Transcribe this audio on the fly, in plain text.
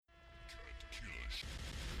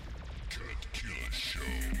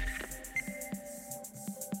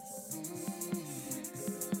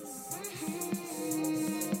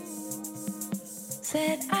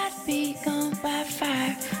Said I'd be gone by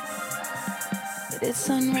 5, but it's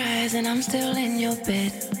sunrise and I'm still in your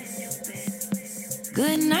bed.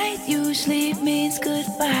 Good night usually means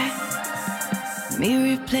goodbye.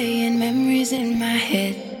 Me replaying memories in my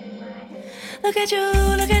head. Look at you,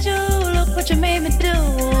 look what you made me do.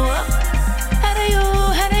 How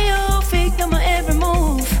do you figure my every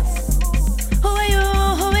move? Who are you,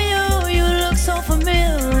 you look so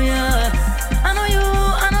familiar. I know you,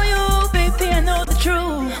 baby, I know the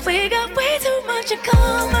truth. We got way too much in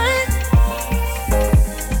common.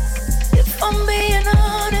 If I'm being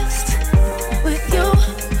honest with you,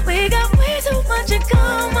 we got way too much in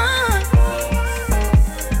common.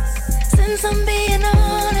 Since I'm being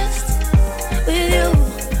honest with you,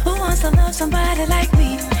 who wants to love somebody like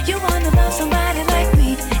me? You wanna love somebody like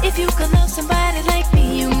me? If you could love somebody like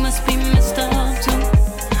me, you must be messed up too.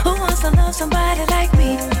 Who wants to love somebody like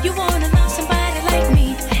me? You wanna love somebody like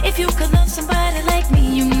me? If you could love somebody like me,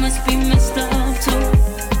 you must be messed up too.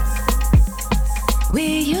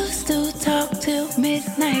 We used to talk till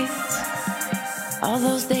midnight, all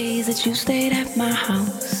those days that you stayed at my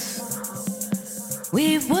house.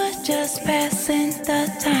 We were just passing the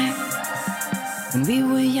time when we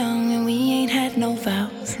were young and we ain't had no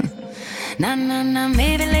vows. Nah,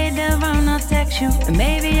 maybe later on I'll text you and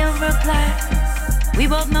maybe you'll reply. We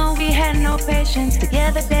both know we had no patience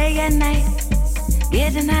together day and night.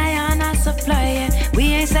 Getting high on our supply, yeah,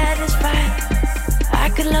 we ain't satisfied. I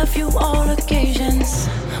could love you all occasions.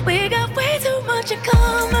 We got way too much in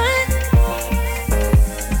common.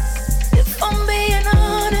 If I'm being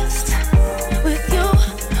honest with you,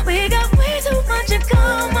 we got way too much in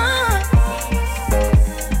common.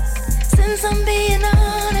 Since I'm being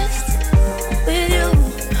honest with you,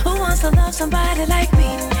 who wants to love somebody like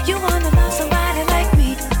me? You wanna love somebody like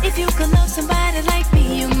me? If you could love somebody like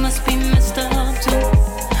me, you must be messed up too.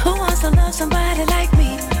 Who wants to love somebody like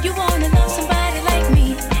me? You wanna love somebody like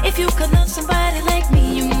me? If you could love somebody like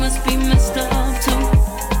me, you must be messed up too.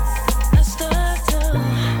 Messed up too.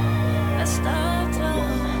 Messed up too.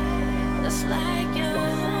 Just like you.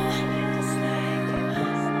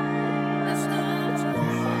 Messed up too.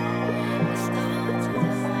 Messed up too.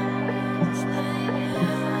 Just like you.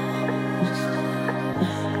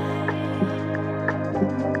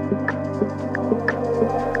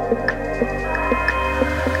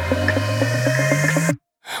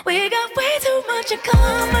 We got way too much in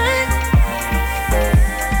common.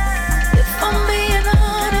 If I'm being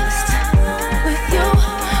honest with you,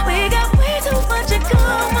 we got way too much in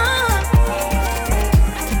common.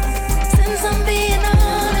 Since I'm being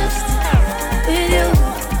honest with you,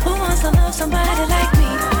 who wants to love somebody like me?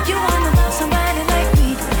 You wanna love somebody like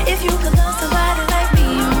me? If you could love somebody like me,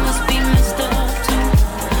 you must be messed up too.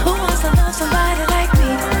 Who wants to love somebody like me?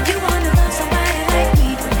 You wanna love somebody like me?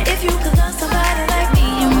 If you could love somebody like me,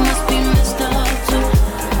 you must be messed up too.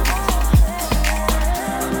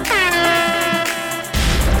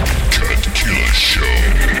 Cut Killer Show.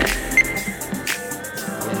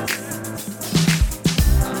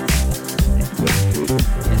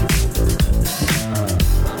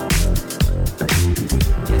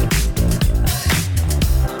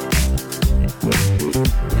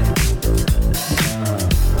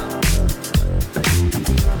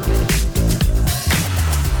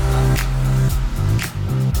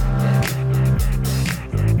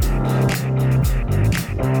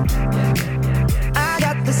 I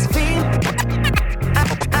got this feeling. I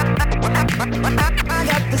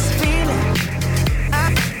got this feeling.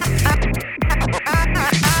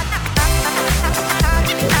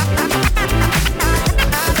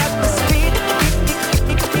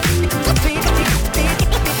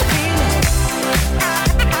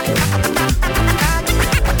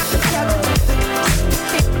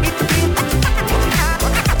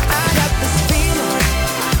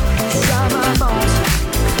 Inside my bones,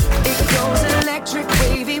 it goes electric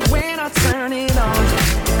wavy when I turn it on.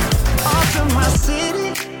 Off from my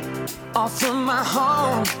city, off from my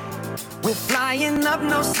home. We're flying up,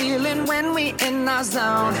 no ceiling when we in our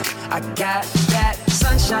zone. I got that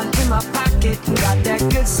sunshine in my pocket, got that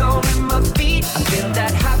good soul in my feet. I feel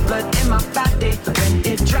that hot blood in my body when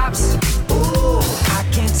it drops. Ooh, I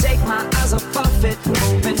can't take my eyes off of it,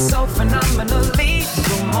 moving so phenomenally.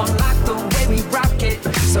 Room on lock the way we rock it,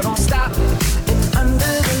 so don't stop. And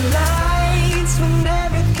under the lights when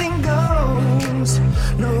everything goes,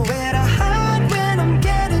 nowhere to hide when I'm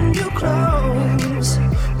getting you close.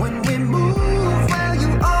 When we move, well, you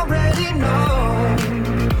already know.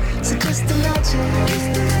 So just imagine.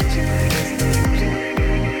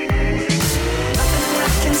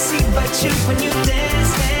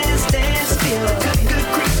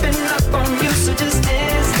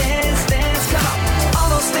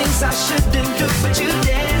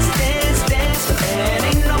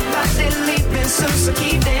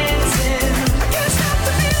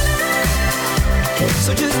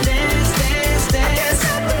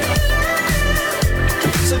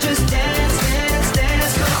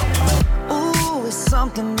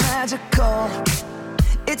 something magical.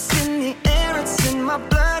 It's in the air, it's in my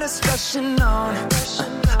blood, it's rushing on.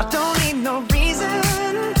 I don't need no reason,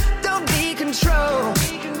 don't be control.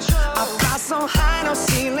 I fly so high, no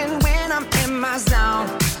ceiling when I'm in my zone.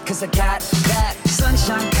 Cause I got that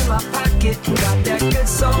sunshine in my pocket, got that good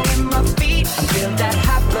soul in my feet. I feel that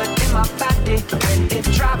hot blood in my body when it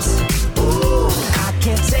drops. Ooh, I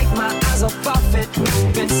can't take my eyes off of it,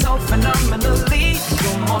 moving so phenomenally.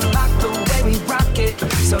 You're more like the way we rock it,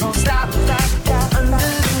 so don't stop, stop, stop. Under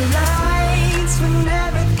the lights when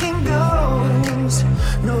everything goes,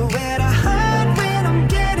 nowhere to hide when I'm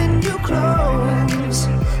getting you close.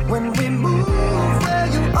 When we move, well,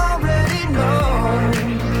 you already know.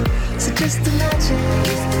 So just imagine.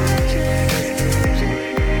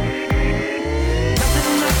 Nothing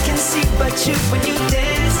I can see but you when you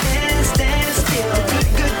dance, dance, dance. Feel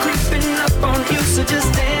good creeping up on you. So just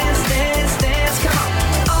dance, dance, dance. Come on.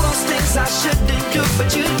 All those things I shouldn't do, but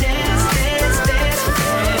you dance, dance, dance.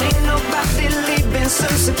 And ain't nobody leaving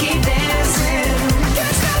soon, so keep dancing.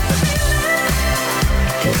 Can't stop the feeling.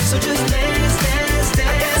 So just dance, dance,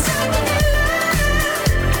 dance.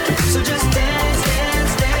 So just dance,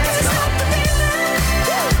 dance, dance.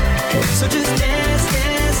 So just dance,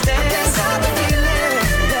 dance, dance. Stop the feeling,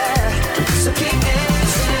 yeah. So keep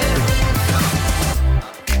dancing.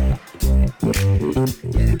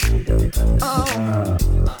 Oh,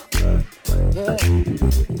 yeah.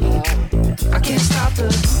 I can't stop the.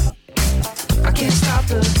 I can't stop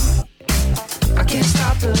the. I can't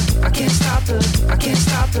stop the. I can't stop the. I can't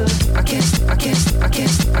stop the. I can't. I can't. I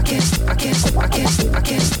can't. I can't. I can't. I can't. I can't. I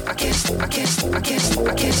can't. I can't. I can't.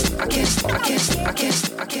 I can't. I can't. I can't.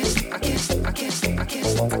 I can't. I can't. I can't. I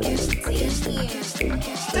can't. I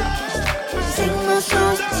can't. Sing my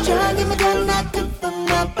songs, it's trying to get me down, not good for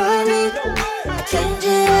my body. I change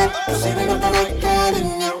it up, singing up the like that in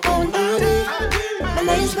your own body. My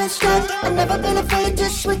name's been strapped, I've never been afraid to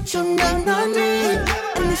switch your name on me.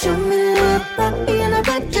 And you show me love, happy and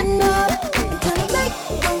original. And turn it like,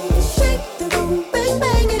 don't shake the room, bang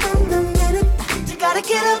bang, you don't get it. You gotta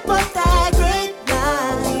get up off that great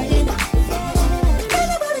night. I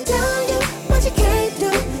wanna tell you what you can't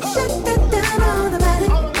do, shut that down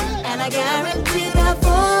automatic. And I guarantee that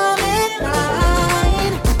for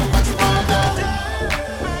midnight. What you wanna go?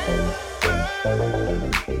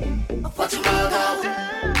 What you wanna go?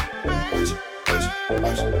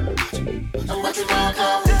 What you wanna go?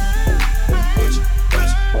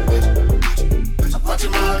 What you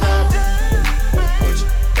wanna go?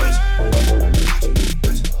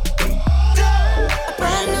 A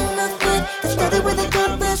brand new movement that started with a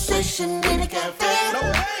conversation in a cafe.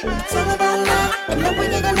 It's all about love, and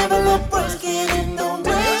knowing you're gonna never let words get in the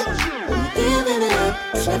way. Giving it up,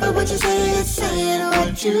 it's never what you say, it's saying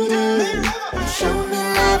what you do. Show me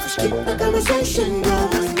love, just keep the conversation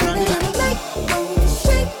going. Running like, don't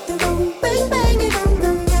shake the room, bang bang, you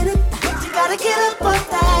don't get it. You gotta get up off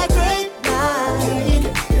that great night.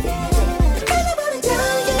 I wanna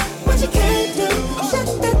tell you what you can't do, shut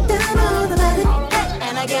that down automatic.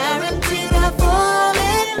 And I guarantee that for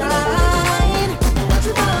midnight. What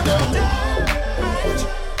you wanna go?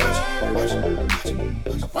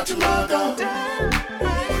 What you wanna go?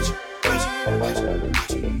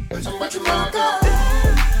 What you wanna go?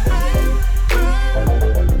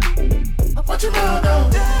 What you wanna go?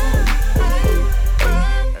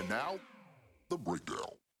 And now, the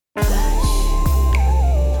breakdown.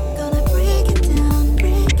 Gonna break it down,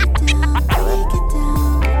 break it down, break it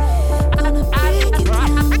down. Gonna break it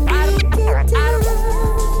down, break it down.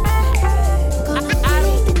 Gonna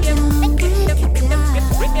break it down,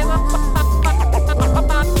 break it down.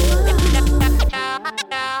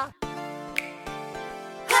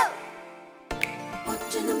 What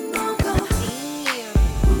you know go?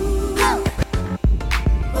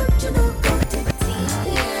 What you know go?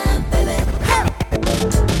 Yeah, baby. What you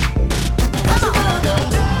know go?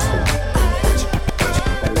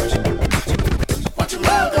 What you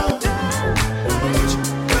know go?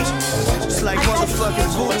 It's like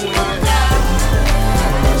motherfucking voodoo in here.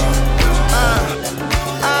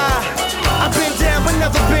 I've been down but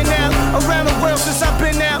never been out. Around the world since I've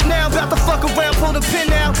been out. Now about to fuck around, pull the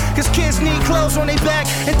pin out. Cause kids need clothes on their back,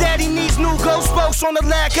 and daddy needs new ghost spokes on the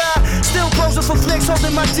lack. I still posing for flicks,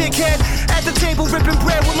 holding my dickhead at the table, ripping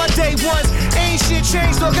bread with my day ones. Ain't shit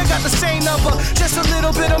changed, dog, I got the same number. Just a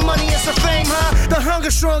little bit of money and some fame, huh? The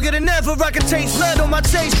hunger stronger than ever, I can taste blood on my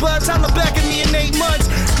taste buds. I look back at me in 8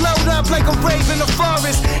 months, glowed up like a rave in the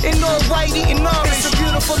forest, in all white eating orange. It's a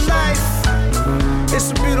beautiful life.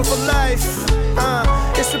 It's a beautiful life.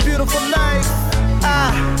 It's a beautiful life.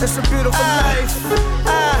 It's a beautiful life.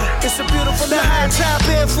 It's a beautiful life. The high top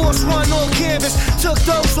Air Force One on canvas. Took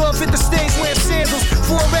those off at the stage wearing sandals.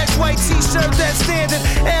 4X white t-shirt that's standard.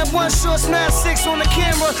 And one shorts 9-6 on the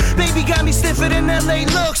camera. Baby got me stiffer than LA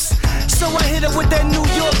looks. So I hit her with that New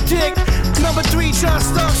York dick. Number 3 John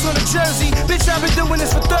Starks on the jersey. Bitch, I've been doing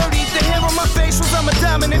this for 30. The hair on my face was I'm a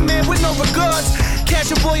dominant man with no regards. Catch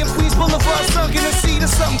a boy in Queens Boulevard, sunk in the seat of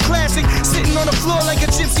something classic. Sitting on the floor like a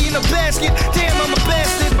gypsy in a basket. Damn, I'm a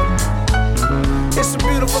bastard. It's a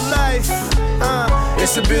beautiful life.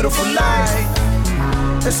 It's a beautiful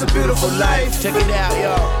life. It's a beautiful life. Check it out,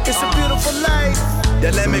 yo. It's a beautiful life. The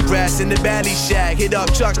lemongrass in the valley shack. Hit up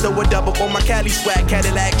trucks, throw a double on my Cali swag.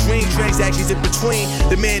 Cadillac dream, transactions in between.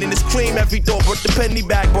 The man in his cream, every thought brought the penny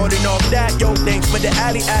back. Bought it off that, yo, thanks for the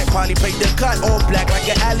alley act. Probably paid the cut, all black like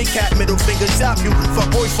an alley cat. Middle fingers up, you fuck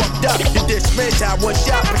boys fucked up. You dismiss, I one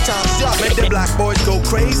shot, but time's up. Make the black boys go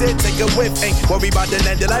crazy, take a whiff. Ain't worry about the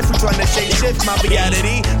land of life, we tryna change shift. My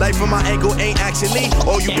reality, life from my angle ain't actually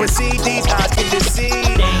all you perceive. These eyes can deceive.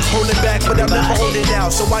 Holding back, but I'm never holding out.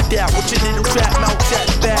 So I doubt what your little trap mouth shut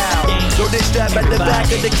down. Throw this strap at the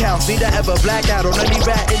back of the couch. Need to ever black out on any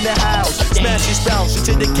rat in the house. Smash your spouse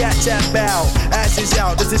until the cat tap out. Asses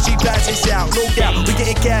out, does the sheep passes out? No doubt, we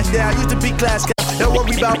getting cash now. Used to be class cow. Don't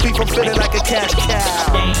worry about people feeling like a cash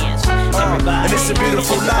cow. And it's a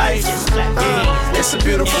beautiful life. It's a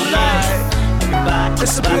beautiful life.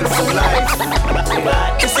 It's a beautiful life.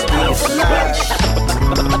 It's a beautiful life.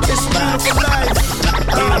 It's a beautiful life.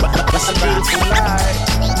 It's a beautiful life.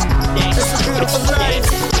 It's a beautiful life.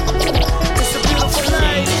 It's a beautiful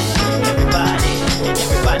life.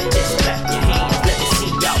 Everybody just clap your hands. Let me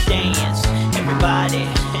see y'all dance.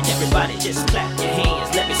 Everybody just clap your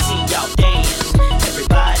hands. Let me see y'all dance.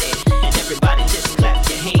 Everybody just clap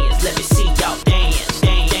your hands. Let me see y'all dance.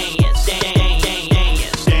 Dance.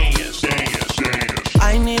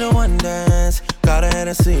 I need a one dance. Got a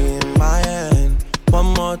Hennessy in my hand.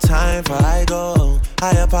 One more time before I go.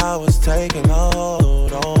 Higher powers taking a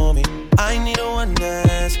hold on me. I need a one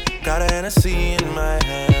dance. Got a Hennessy in my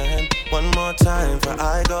hand. One more time before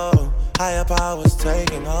I go. Higher powers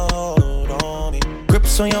taking a hold on me.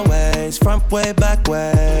 Grips on your waist, front way, back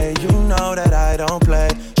way. You know that I don't play.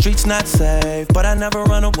 Streets not safe, but I never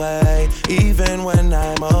run away, even when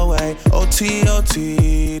I'm away. OT,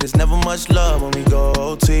 OT, there's never much love when we go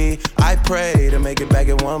OT. I pray to make it back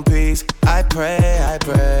in one piece. I pray.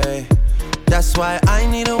 That's why I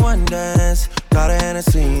need a one dance. Got a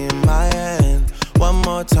Hennessy in my hand. One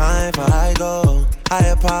more time before I go.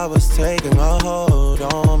 Higher powers taking a hold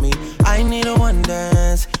on me. I need a one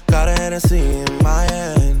dance. Got a Hennessy in my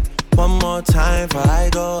hand. One more time before I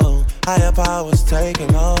go. Higher powers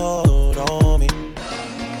taking a hold on me.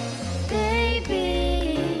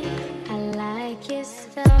 Baby, I like your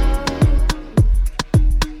style.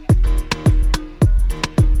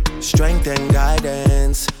 Strength and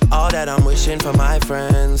guidance, all that I'm wishing for my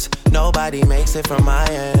friends. Nobody makes it from my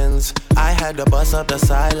ends. I had to bust up the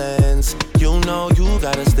silence. You know you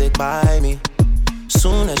gotta stick by me.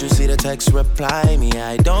 Soon as you see the text, reply me.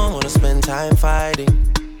 I don't wanna spend time fighting.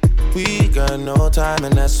 We got no time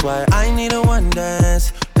and that's why I need a one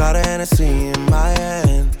dance. Got a Hennessy in my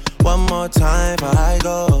hand. One more time before I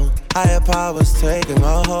go. Higher powers taking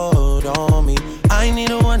a hold on me. I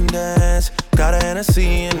need a one dance. Got a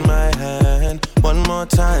Hennessy in my hand. One more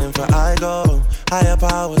time before I go. Higher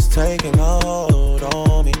powers taking a hold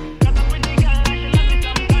on me.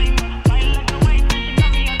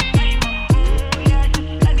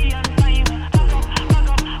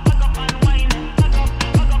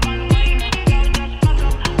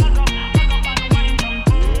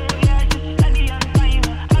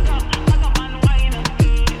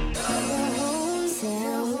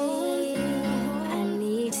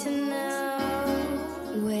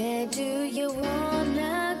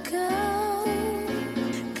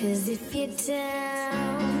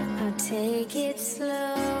 Down, I'll take it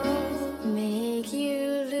slow, make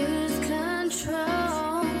you lose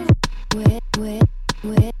control.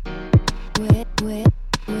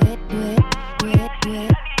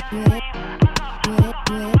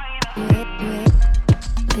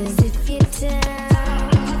 Cause if you're down,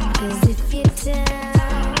 cause if you're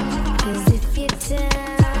down, cause if you're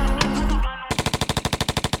down.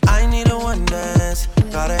 I need a one dance,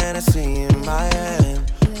 got a Hennessy in my hand.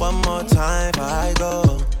 One more time before I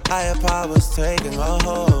go. Higher powers taking a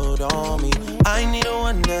hold on me. I need a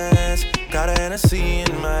one dance. Got a Hennessy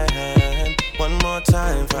in my hand. One more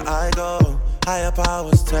time before I go. Higher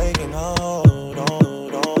powers taking a hold on.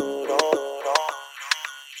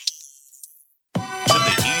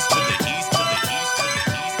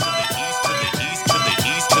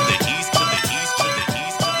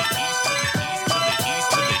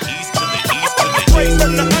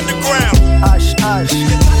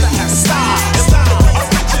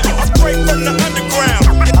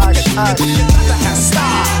 You gotta have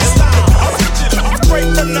style. Original, straight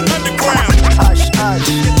from the underground.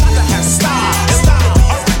 You gotta have style.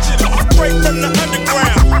 Original, straight from the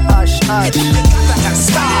underground. You gotta have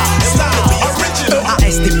style. Original.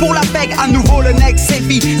 EAST pour la peg, à nouveau le next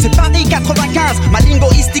Sefi. C'est Paris 95, ma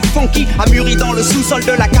lingoïstique funky a mûri dans le sous-sol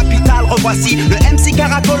de la capitale. Revoici le MC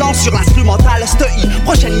caracolant sur l'instrumental Stei.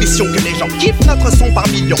 Prochaine mission que les gens kiffent notre son par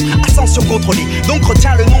millions. Ascension contrôlée, donc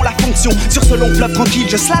retiens le nom, la fonction. Sur ce long fleuve tranquille,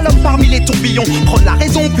 je slalom parmi les tourbillons. Prône la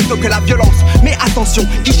raison plutôt que la violence. Mais attention,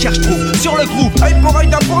 qui cherche trouve sur le groupe. Œil pour œil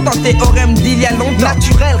d'impôt dans tes théorèmes d'il y a longtemps.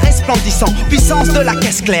 Naturel, resplendissant, puissance de la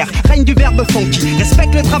caisse claire. Règne du verbe funky,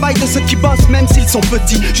 respecte le travail de ceux qui bossent même s'ils sont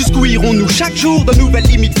petits. Jusqu'où irons-nous chaque jour, de nouvelles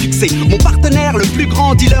limites fixées. Mon partenaire, le plus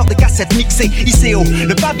grand dealer de cassettes mixées. ICO,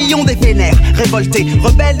 le pavillon des vénères. Révolté,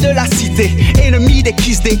 rebelle de la cité. Ennemi des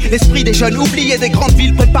Kiss Day, l'esprit des jeunes oubliés des grandes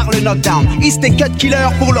villes prépare le knockdown. East et Cut Killer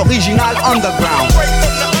pour l'original underground.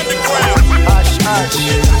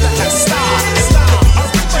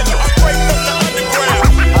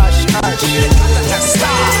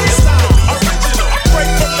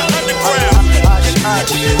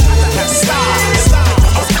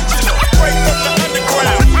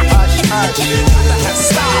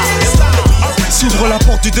 S'ouvre la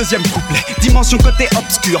porte du deuxième couplet. Dimension côté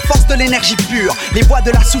obscur, force de l'énergie pure. Les voix de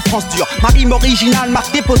la souffrance dure. Ma rime originale,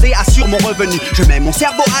 marque déposée, assure mon revenu. Je mets mon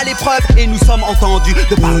cerveau à l'épreuve et nous sommes entendus.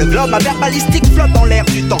 De par le globe, ma verbalistique flotte dans l'air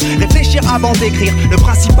du temps. Réfléchir avant d'écrire, le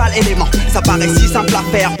principal élément. Ça paraît si simple à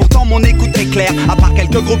faire, pourtant mon écoute est claire. À part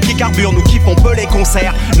quelques groupes qui carburent, nous kiffons peu les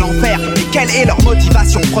concerts. L'enfer, mais quelle est leur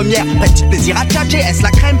motivation première? Petit plaisir à tchatcher, est-ce la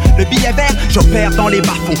crème? Le billet vert, j'opère dans les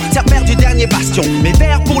bas-fonds. Cerbère du dernier bastion, mes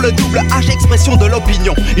vers pour le double H, expression de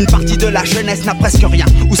l'opinion. Une partie de la jeunesse n'a presque rien,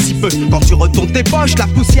 ou si peu. Quand tu retournes tes poches, la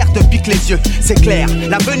poussière te pique les yeux. C'est clair,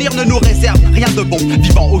 l'avenir ne nous réserve rien de bon.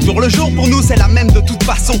 Vivant au jour le jour, pour nous c'est la même de toute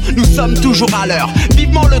façon. Nous sommes toujours à l'heure.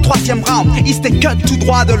 Vivement le troisième round, East et Cut tout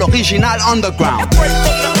droit de l'original underground.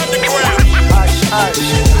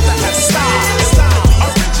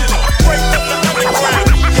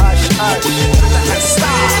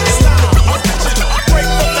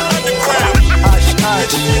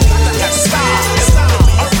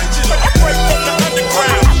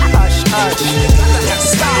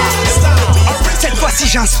 Cette fois-ci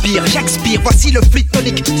j'inspire, j'expire, voici le fluide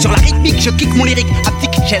tonique. Sur la rythmique, je kick mon lyrique,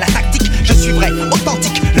 haptique, j'ai la tactique, je suis vrai,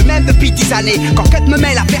 authentique, le même depuis 10 années. Quand Cut me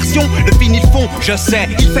met la version, le vinyle fond, je sais,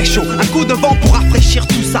 il fait chaud. Un coup de vent pour rafraîchir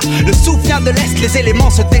tout ça. Le souffle vient de l'Est, les éléments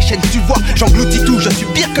se déchaînent, tu vois. J'engloutis tout, je suis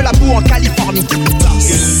pire que la boue en Californie.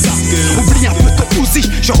 Oublie un peu ton Uzi,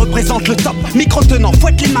 je représente le top. Micro tenant,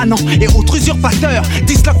 fouette les manants et autres usurpateurs.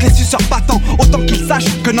 Disloque les suceurs battants, autant qu'ils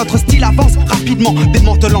sachent que notre style avance rapidement.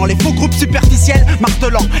 Démantelant les faux groupes superficiels,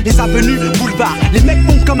 martelant les avenues, boulevards. Les mecs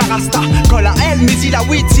pompent comme un rasta, colle à elle, mais il a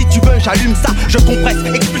weed. Si tu veux, j'allume ça, je compresse,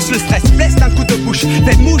 expulse le stress, blesse d'un coup de bouche.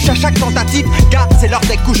 Fais mouche à chaque tentative, gars, c'est l'heure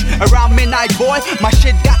des couches. Around midnight boy, my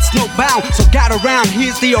shit got no bound. So get around,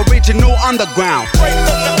 here's the original underground.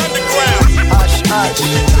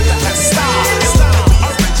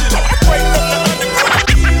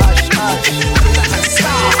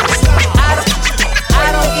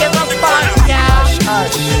 I don't give a fuck, y'all.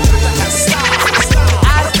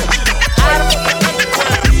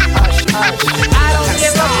 I don't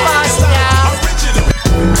give a fuck, y'all.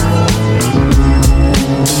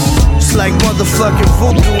 It's like motherfucking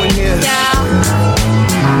voodoo in here.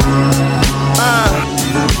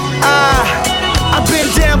 I've been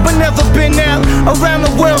down but never been out. Around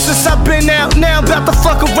the world since I've been out. Now I'm about to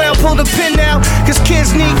fuck around, pull the pin out. Cause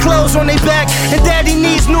kids need clothes on their back, and daddy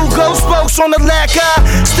needs new ghost spokes on the lack.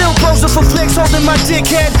 I still posing for flicks, holding my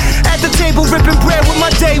dickhead at the table, ripping bread with my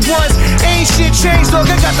day ones. Ain't shit changed, dog,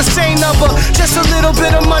 I got the same number. Just a little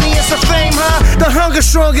bit of money and some fame, huh? The hunger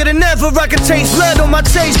stronger than ever, I can taste blood on my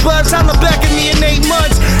taste buds. I look back at me in 8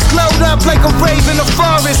 months, glowed up like a rave in the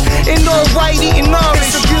forest, in all white eating orange.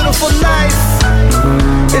 It's a beautiful life.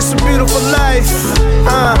 It's a beautiful life.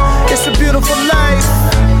 It's a beautiful life.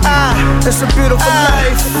 It's a beautiful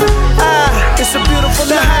life. It's a beautiful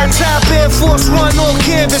life. The high top Air Force One on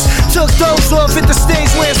canvas. Took those off at the stage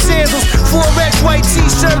wearing sandals. 4X white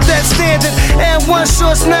t-shirt that's standard. And one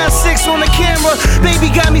shorts 9-6 on the camera. Baby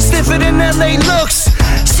got me stiffer than LA looks.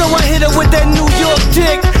 So I hit her with that New York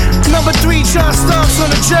dick. Number 3 John Starks on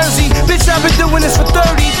the jersey. Bitch, I've been doing this for 30.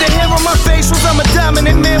 The hair on my face was I'm a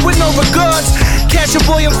dominant man with no regards. Catch a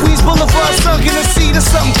boy on Queens Boulevard, sunk in the sea to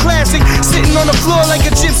something classic. Sitting on the floor like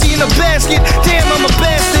a gypsy in a basket. Damn, I'm a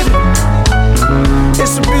bastard.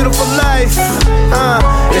 It's a beautiful life.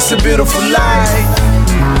 It's a beautiful life.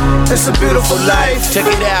 It's a beautiful life. Check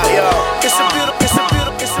it out, yo. It's a beautiful, it's a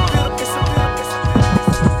beautiful, it's a beautiful, it's a beautiful, it's a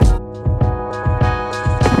beautiful.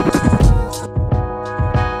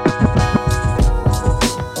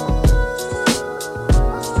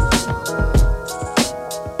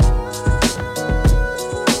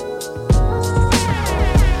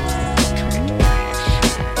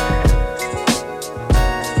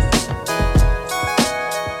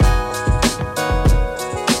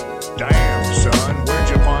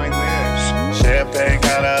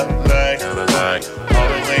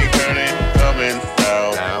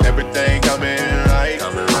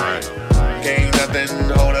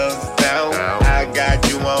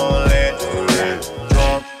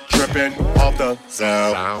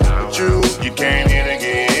 with you, you can't even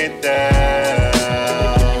get down.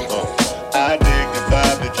 I dig the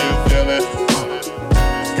vibe that you feeling,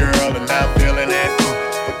 girl, and I'm feeling it.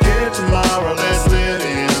 Forget tomorrow, let's live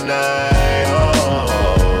it tonight.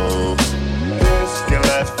 Oh, this can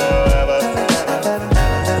last forever.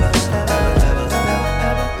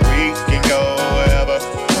 We can go wherever.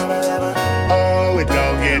 Oh, it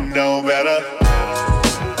don't get no better.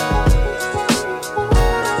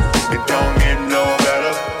 It don't get no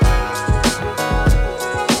better.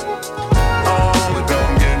 Oh, it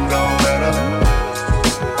don't get no better.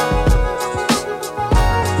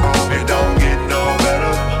 Oh, it don't get no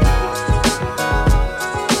better.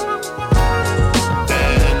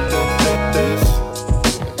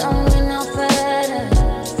 Don't get no better.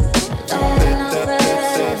 Don't get no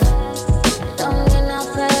better. Don't get no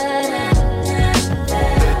better.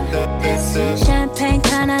 Champagne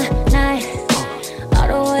kinda night. All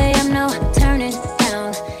the way, I'm no turning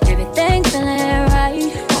down. Everything feeling right.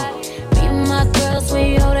 Me and my girls,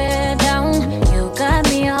 we hold it down. You got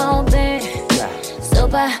me all bent.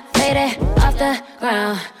 Super faded off the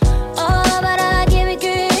ground. Oh, but I give it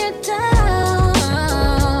good down.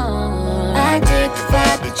 I dig the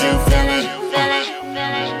vibe that you feeling.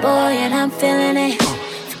 Boy, and I'm feeling it.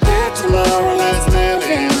 Forget tomorrow, let's live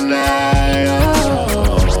it tonight. Oh,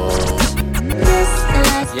 this can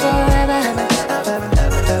last forever.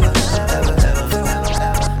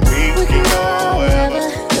 We can go wherever.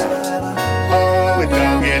 Oh, it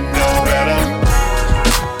don't get no better.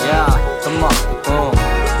 Yeah, come on, boom.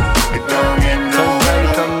 It don't get no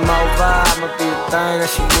better. Come over, I'ma be the thing that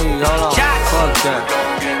she need. Hold on, fuck that.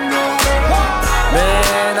 Don't get no better.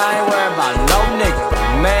 Man, I ain't worried about no nigga.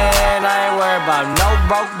 Man, I ain't worried about no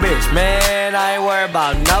broke bitch. Man, I ain't worried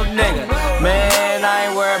about no nigga. Man, I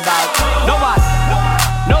ain't worried about nobody.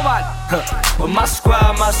 Nobody. But my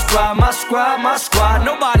squad, my squad, my squad, my squad.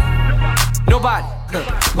 Nobody. Nobody.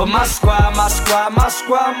 But my squad, my squad, my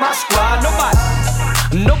squad, my squad. Nobody.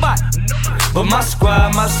 Nobody. But my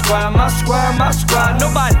squad, my squad, my squad, my squad.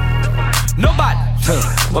 Nobody. Nobody.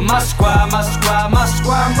 But my squad, my squad, my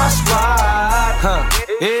squad, my squad.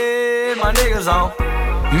 Yeah, my niggas on.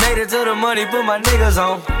 Made it to the money, put my niggas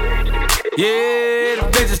on. Yeah, the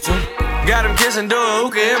bitches too. Got them kissing door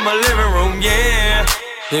hookah in my living room, yeah.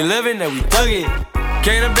 They living that we thug it.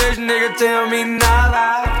 Can't a bitch nigga tell me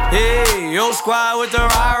nada. Hey, your squad with the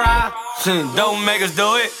rah-rah. Don't make us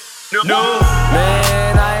do it. No.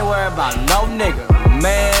 Man, I ain't worried about no nigga.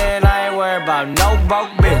 Man, I ain't worried about no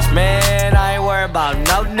broke bitch. Man, I ain't worried about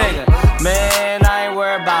no nigga. Man, I ain't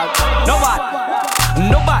worried about nobody.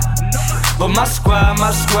 Nobody. But my squad,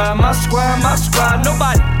 my squad, my squad, my squad.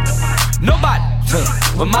 Nobody. Nobody.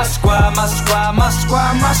 But my squad, my squad, my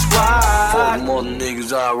squad, my squad. Fuck more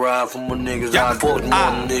niggas, I ride for my niggas. I fuck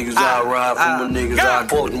more niggas, I ride for my niggas. I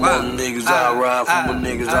fuck more niggas, I ride for my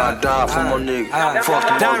niggas. I die for my niggas. Fuck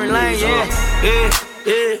the Diamond Lane,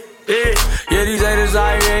 yeah, these haters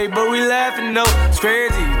out here, but we laughing though. It's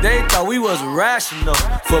crazy, they thought we was irrational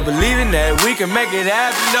for believing that we can make it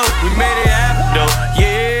happen though. We made it happen though,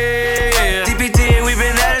 yeah. TPT, we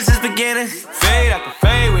been at it since beginning. Fade after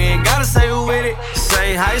fade, we ain't gotta say who with it.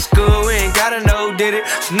 Say high school, we ain't gotta know who did it.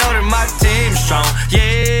 Just know that my team's strong,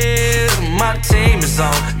 yeah. My team is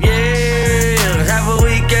on, yeah. Have a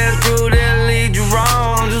weak ass crew that'll lead you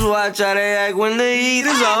wrong. Just watch how they act when the heat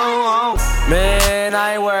is on. Man,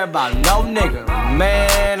 I ain't worried about no nigga.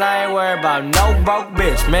 Man, I ain't worried about no broke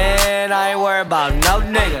bitch. Man, I ain't worried about no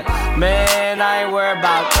nigga. Man, I ain't worried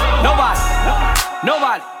about nobody.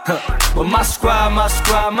 Nobody. But my squad, my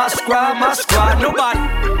squad, my squad, my squad. Nobody.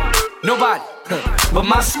 Nobody. But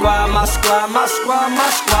my squad, my squad, my squad, my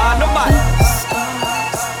squad. Nobody.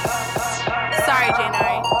 Sorry,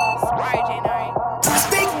 Janari. Sorry, Janari.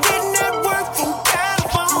 Stay getting that work from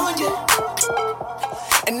California.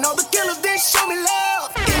 And all the killers, they show me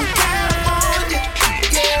love in California.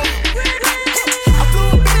 Yeah. I flew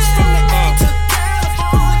a bitch from the A to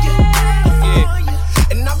California.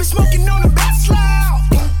 And I've been smoking on the best loud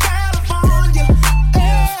in California.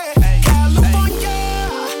 Hey, California.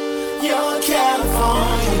 You're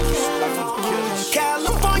California.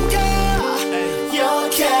 California.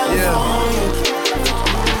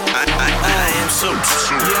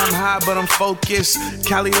 but I'm focused.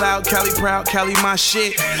 Cali loud, Cali proud, Cali my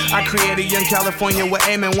shit. I created Young California with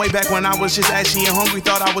aiming way back when I was just ashy and hungry.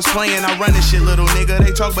 Thought I was playing. I run this shit, little nigga.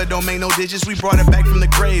 They talk but don't make no digits. We brought it back from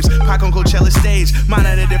the graves. Pac on Coachella stage, mine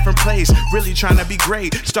at a different place. Really trying to be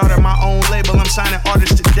great. Started my own label. I'm signing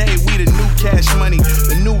artists today. We the new Cash Money,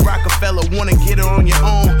 the new Rockefeller. Wanna get it on your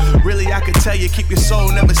own? Really, I could tell you, keep your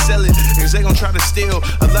soul, never sell it. Cause they gon' try to steal.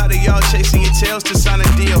 A lot of y'all chasing your tails to sign a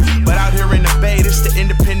deal. But out here in the Bay, this the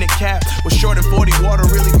independent cap. Was short and 40 water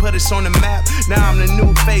really put us on the map. Now I'm the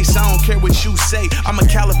new face. I don't care what you say. I'm a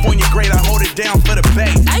California great. I hold it down for the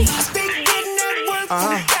Bay. I stay getting that work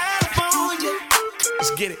from California.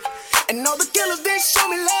 Let's get it. And all the killers, they show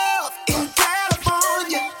me love in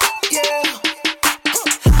California. Yeah.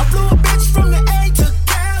 I flew a bitch from the A to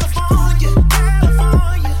California,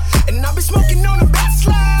 California. And I'll be smoking on the best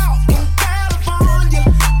loud in California.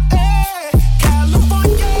 Hey,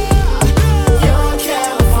 California. Young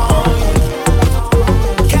California.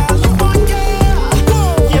 California.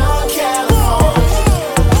 Young California.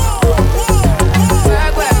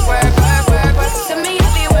 Work, work, work, work, work, work. To me, I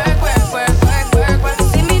be work, work, work, work, work, work.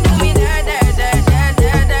 See me do me dirt, dirt, dirt, dirt,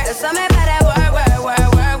 dirt, dirt. There's something about that work, work, work,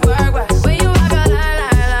 work, work, work. When you walk a line,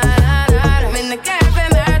 line, line, line, line. I'm in the cafe,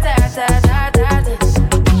 man, ta, ta, ta, ta, ta.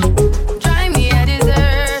 Drive me a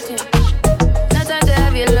dessert, yeah. No time to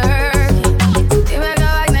have you lurking. You make a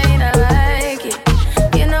walk, now you don't like it.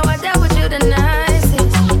 You know I dealt with you the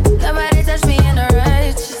nicest. Nobody touched me in the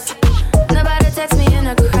righteous. Nobody text me in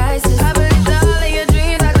a crisis. I believed all of your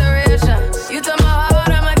dreams are duration. You took my heart,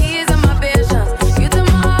 all my keys, and my patience. You took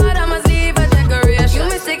my heart, I must leave a decoration. You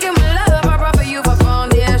mistaken my love, I brought for you for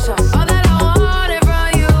foundation. All that I wanted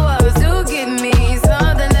from you was to give me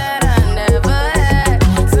something that I never had,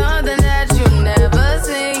 something that you never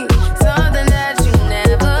seen, something that you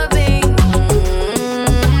never been.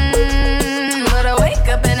 But I wake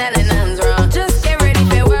up and hell nothing's wrong. Just get ready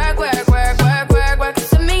for work, work, work, work, work, work.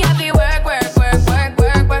 To me, I be work, work, work, work,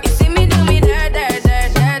 work, work. You see me do me dirt, dirt,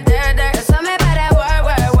 dirt, dirt, dirt, dirt. There's something about that work,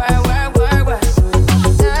 work, work, work, work, work.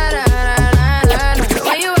 Da, da, da, da, da, da.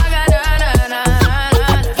 When you walk out, da, da, da, da, da.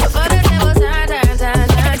 Before the devil turn, turn, turn,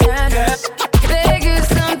 turn, turn. Beg you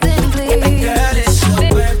something, please. Girl, it's your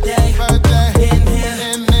birthday. In here,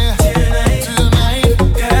 tonight.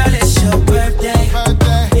 Girl, it's your birthday.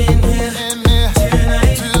 In here, tonight.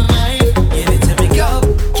 Give it to me, go.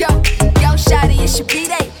 Yo, shawty, it's your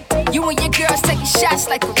B-Day. You and your girls taking shots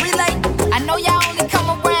like a relay. I know y'all only come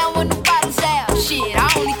around when the bottle's out. Shit, I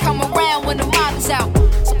only come around when the model's out.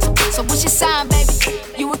 So what's your sign, baby?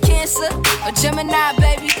 You a Cancer or Gemini,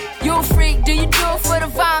 baby? You a freak, do you do it for the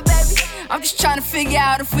vibe, baby? I'm just trying to figure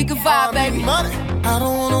out if we can vibe, baby. Money. I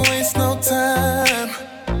don't wanna waste no time.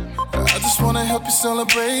 I just wanna help you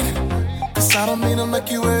celebrate. Cause I don't mean them like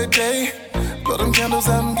you every day. Blow them candles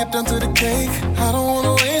out and get down to the cake. I don't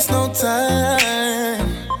wanna waste no time.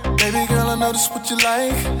 Baby girl, I know this what you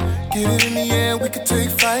like. Get it in the air, we can take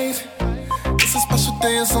flight. It's a special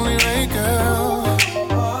day, it's only right, girl.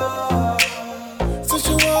 Since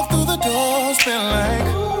you walked through the door, it's been like,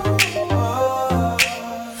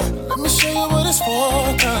 let me show you what it's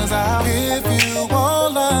for. Cause I'll give you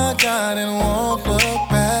all I got and won't look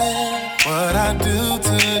back. What I do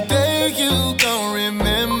today, you gon'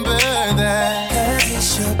 remember that. Cause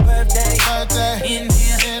it's your birthday. In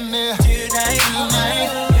here, tonight.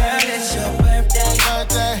 Girl, it's your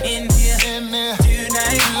birthday. In here,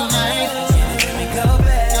 tonight. Let me go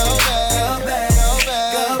back. Go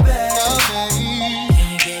back. Can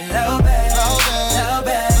you get low back?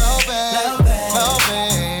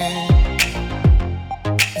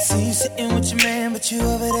 I see you sitting with your man, but you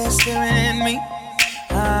over there staring at me.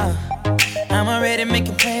 I'm already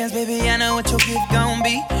making plans, baby. I know what your gift gon'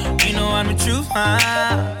 be. You know I'm the truth,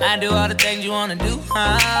 I do all the things you wanna do,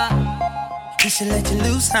 We should let you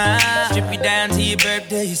loose, Strip you down to your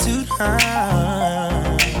birthday suit,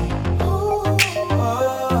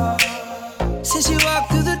 Since you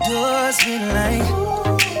walked through the door, it's been like,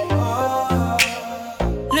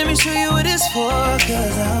 let me show you what it's for.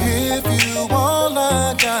 Cause I'll give you all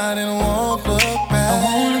I got and won't look back. I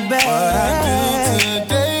want it back. What I do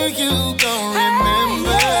today, you gon'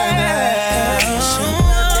 remember that.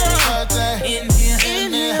 In here,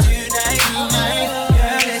 tonight.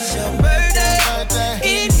 Girl, it's your birthday.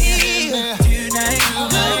 In here, tonight. Go,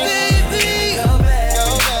 baby. Go back.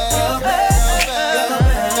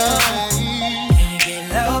 Can you get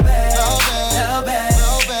low back?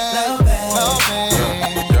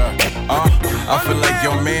 I feel like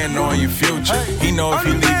your man knowing your future. He know if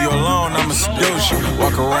he leave you alone, I'ma seduce you.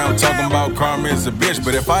 Walk around talking about karma is a bitch,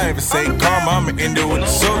 but if I ever say karma, I'ma end it with a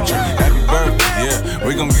suture. Happy birthday, yeah,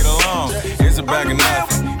 we gon' get along. Here's a bag of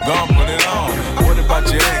nothing. gon' put it on. What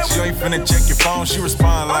about your ex? You ain't finna check your phone. She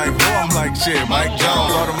respond like, who? I'm like, shit, Mike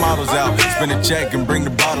Jones. All the models out. Spin a check and bring the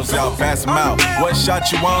bottles out. Pass them out. What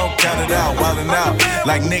shot you on? Count it out. Wildin' out.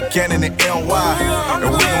 Like Nick Cannon and NY. And we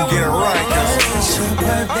gon' get it right. Cause it's your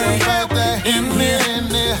birthday. In here.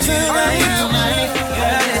 Tonight.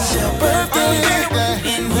 Girl, it's your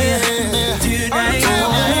birthday. In here. Tonight.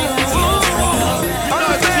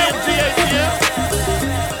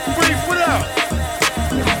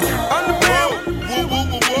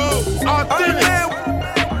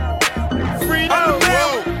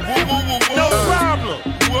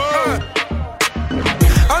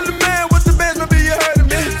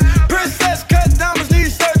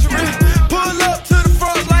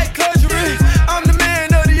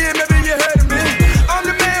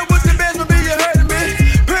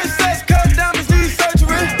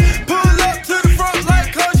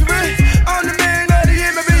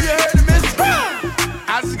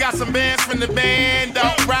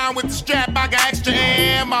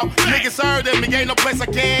 Niggas heard of me, ain't no place I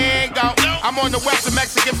can't go. I'm on the west of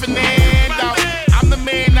Mexican Fernando. I'm the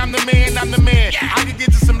man. I can get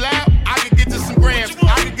you some loud, I can get you some grams.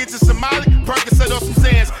 I can get you some Molly, Percocet or some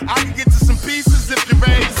sands. I can get you some pieces if you're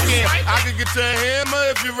ready to scan. I can get you a hammer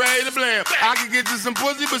if you're ready to blam. I can get you some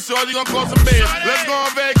pussy, but shorty gon' call some bands. Let's go on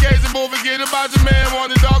vacation, move, forget about your man.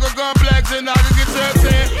 Want a dog or complex, and I can get you a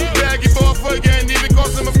tan. Baggy ball for you, ain't even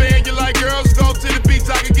cost him a band. You like girls, go to the beach,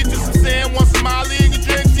 I can get you some sand. Want some Molly in your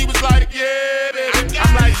drink, she was like, yeah, baby.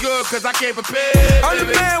 I'm like, good, cause I can't prepare. I'm the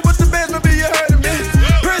man with the bands, maybe you heard of me.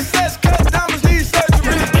 Princess cut diamonds need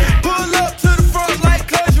surgery. Pull up to the front like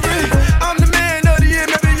luxury. I'm the man of the year,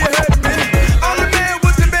 maybe you heard of me. I'm the man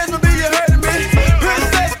with the bands, maybe you heard of me.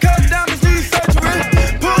 Princess cut diamonds need surgery.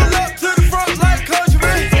 Pull up to the front like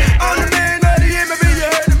luxury. I'm the man of the year, maybe you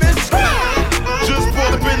heard of me. Just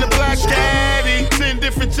pulled up in the black caddy. 10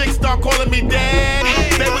 different chicks start calling me daddy.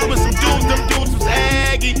 They was with some dudes, them dudes was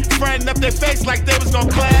aggy. Frontin' up their face like they was gon'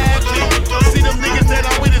 clap me. See them niggas that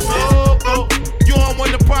I'm with is local. You don't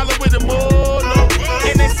want the problem with them, oh no.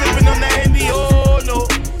 And they sippin' on that Henny, oh no.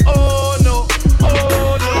 Oh no,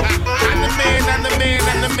 oh no. I'm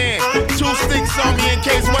the man. 2 sticks on me in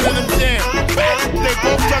case one of them jam. They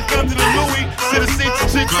both tucked under the Louis. Sit a seat to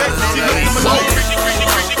chick face and she lookin'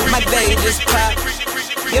 my My day just popped.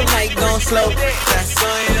 Your night gon' slow. That's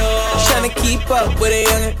on you. Tryna keep up with a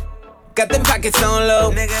youngin'. Got them pockets on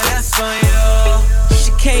low. Nigga, that's on you.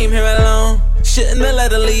 She came here alone. Shouldn't have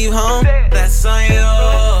let her leave home. That's on you.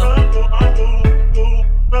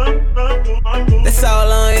 That's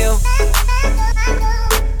all on you.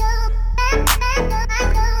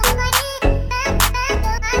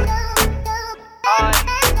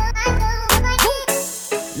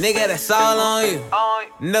 Nigga, that's all on you.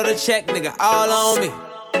 Know the check, nigga, all on me.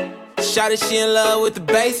 Shawty, she in love with the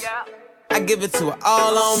bass. I give it to her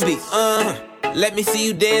all on beat. Let me see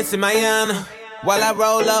you dance in Mayana while I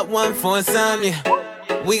roll up one for insomnia.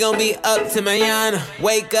 We gon' be up to Mayana.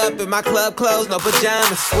 Wake up in my club clothes, no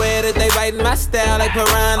pajamas. Swear that they writing my style like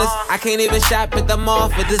piranhas. I can't even shop at the mall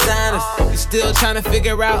for designers. You still tryna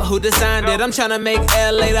figure out who designed it. I'm tryna make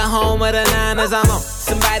LA the home of the Niners. I'm on.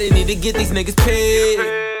 Somebody need to get these niggas paid.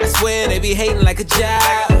 I swear they be hating like a job.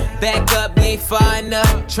 Back up, you ain't far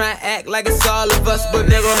enough. Try and act like it's all of us, but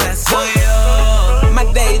nigga, that's on you. My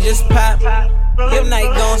day just popped. Your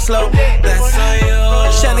night gon' slow. That's on you.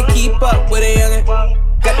 Tryna keep up with a youngin'.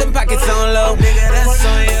 Got them pockets on low. Nigga, that's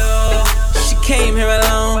on you. She came here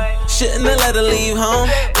alone. Shouldn't have let her leave home.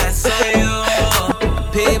 That's on you. I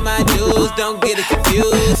paid my dues, don't get it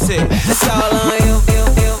confused. That's all on you.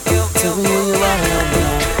 Tell me who you are,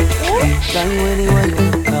 tell me anywhere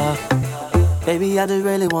you go. Baby, I just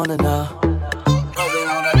really wanna know.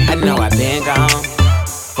 I know I've been gone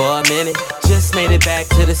for a minute. Just made it back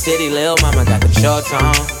to the city. Lil' mama got the shorts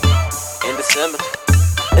on in December.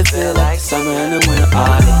 It feel like summer and the winter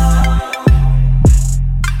all year.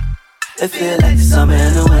 It feel like summer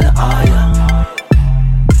and the winter all year.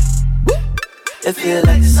 It feel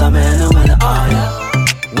like summer and the winter all year.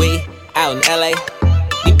 We out in LA.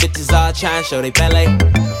 These bitches all tryna show they ballet.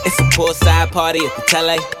 It's a poolside party at the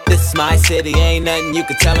tele. This is my city, ain't nothing you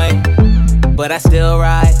can tell me. But I still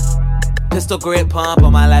ride. Pistol grip pump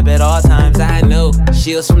on my lap at all times. I knew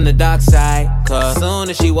she was from the dark side. Cause soon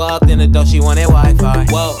as she walked in the door, she wanted Wi-Fi.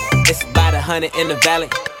 Whoa, it's about 100 in the valley.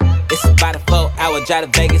 It's about a 4-hour drive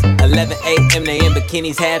to Vegas. 11 a.m. they in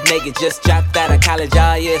bikinis, half naked. Just dropped out of college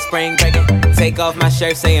all year, spring breaking. Take off my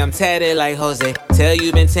shirt, say I'm tatted like Jose. Tell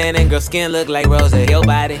you been tanning, girl, skin look like Rose. Your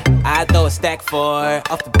body, I throw a stack for her.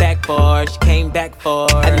 Off the backboard, she came back for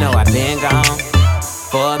her. I know I've been gone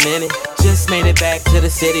for a minute. Just made it back to the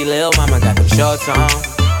city, lil' mama got them shorts on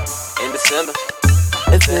December.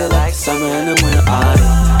 It feel like summer in the winter, oh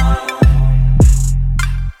yeah.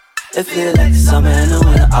 It feel like summer in the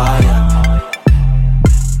winter, oh yeah.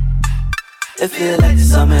 It feel like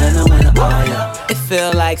summer in the winter, oh yeah. It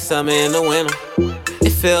feel like summer in the winter.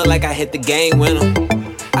 It feel like I hit the game winner.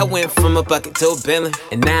 I went from a bucket to a Bentley,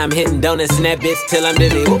 and now I'm hitting donuts in that bitch till I'm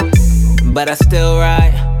dizzy. Woo. But I still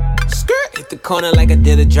ride. Skirt. Hit the corner like I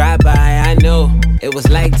did a drive-by. I knew it was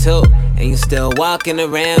like 2, and you still walking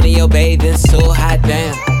around in your bathing suit. Hot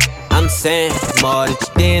damn. I'm saying more that you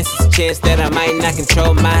dance, it's a chance that I might not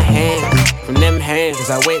control my hands from them hands. Cause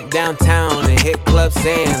I went downtown and hit Club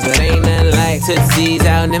Sands, but ain't nothing like Tootsie's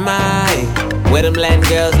out in my where them Latin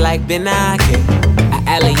girls like Ben Aki. I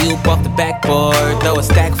alley-oop off the backboard, throw a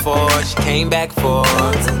stack for her, she came back for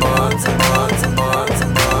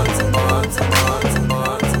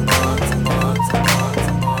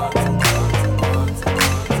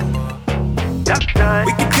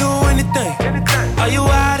We can do anything. Are you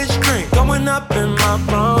out of drink? Going up in my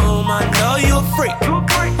room. I know you a freak.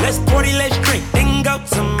 Let's party, let's drink. Then go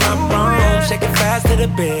to my room. Shake it fast to the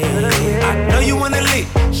bed. I know you wanna leave.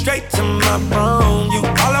 Straight to my room. You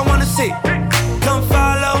all I wanna see. Come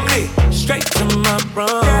follow me. Straight to my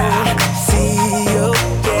room. See you,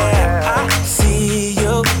 yeah. I see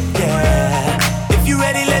you, yeah. If you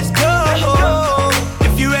ready, let's go.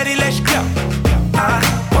 If you ready, let's go. I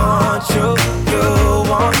want you. You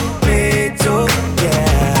want me to,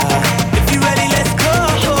 yeah. If you ready, let's go.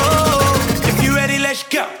 If you ready, let's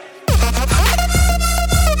go.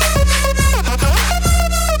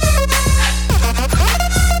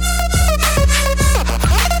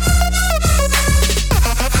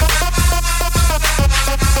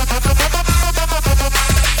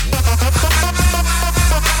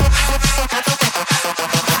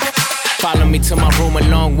 Follow me to my room a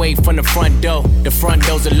long way from the front door. The front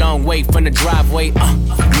door's a long way from the driveway.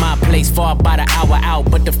 My place far about an hour out,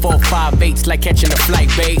 but the 458's like catching a flight,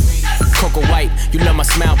 babe. Coco White, you love my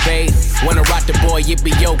smile, babe. Wanna rock the boy,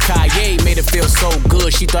 yippee yo, Kanye. Made her feel so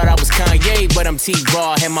good, she thought I was Kanye, but I'm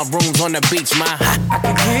T-Raw, and my room's on the beach, my. I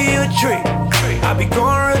can give you a treat. I be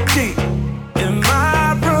going real deep in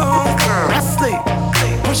my room. I sleep.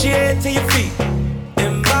 Push your head to your feet.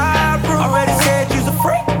 In my room. Already said you's a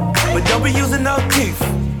freak, but don't be using no teeth.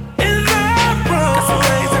 In my room. Got some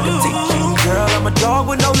things I can teach you. Girl, I'm a dog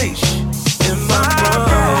with no leash. In my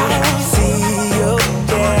room. See you,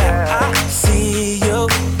 yeah. I see you,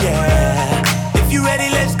 yeah. If you ready,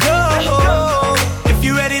 let's go. If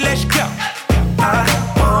you ready, let's go. I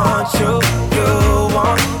want you. You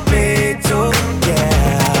want me to,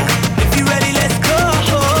 yeah. If you ready, let's go.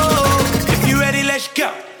 If you ready, let's go.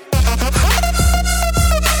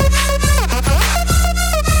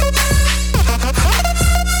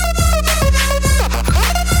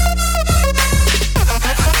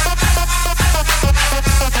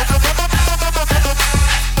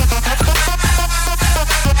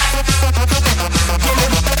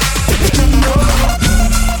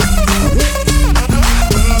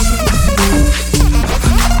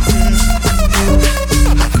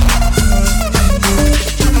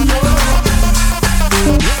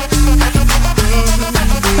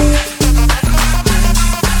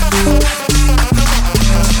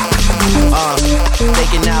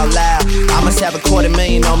 Thinking out loud, I must have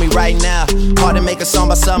 $250,000 on me right now. Hard to make a song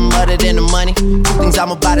about something other than the money. Two things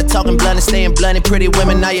I'm about to talking blunt and staying blunt. Pretty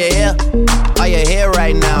women, are you here? Are you here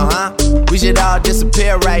right now, huh? We should all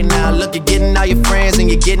disappear right now. Look, you're getting all your friends and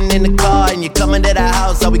you're getting in the car and you're coming to the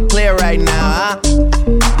house. Are we clear right now, huh?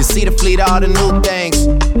 You see the fleet, all the new things.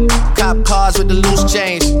 Cop cars with the loose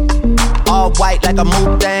change. All white like a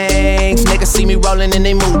mood things. Niggas see me rolling and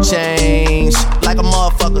they mood change. Like a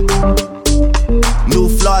motherfucker. New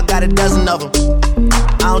floor, I got a dozen of them.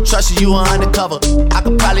 I don't trust you, you are undercover. I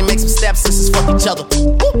could probably make some stepsisters fuck each other.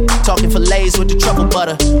 Woo. Talking fillets with the truffle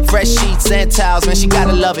butter. Fresh sheets and towels, man, she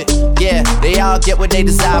gotta love it. Yeah, they all get what they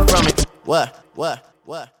desire from it. What?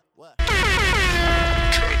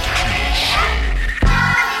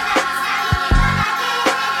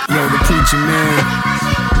 Yo, the preacher man,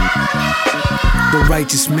 the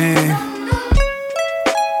righteous man,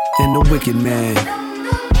 and the wicked man.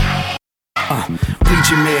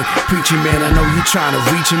 Preacher man, I know you trying to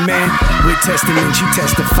reach a man. With testament you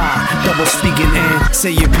testify, double speaking and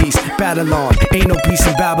say your piece. Babylon, ain't no peace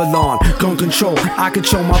in Babylon. Gun control, I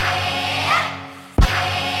control my.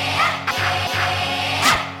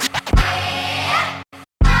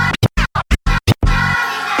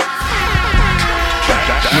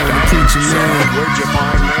 Yo, the preacher man, where'd you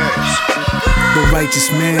find this? The righteous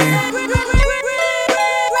man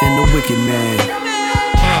and the wicked man.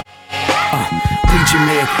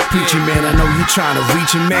 preacher man, I know you trying to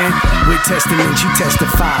reach him, man. With testament, you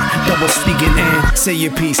testify, double speaking and say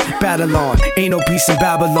your piece. Babylon, ain't no peace in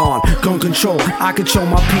Babylon. Gun control, I control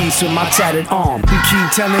my peace with my tattered arm. We keep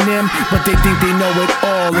telling them, but they think they know it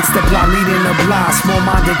all. It's the blind leading the blind,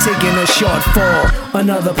 small-minded taking a shortfall.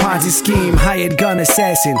 Another Ponzi scheme, hired gun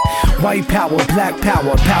assassin. White power, black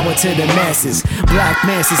power, power to the masses. Black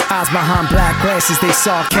masses, eyes behind black glasses, they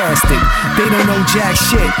sarcastic. They don't know jack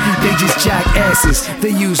shit, they just jackasses. They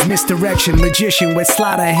use misdirection, magician with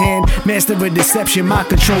sleight of hand. Master of deception, mind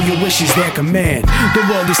control your wishes, their command. The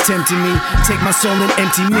world is tempting me, take my soul and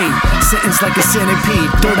empty me. Sentence like a centipede,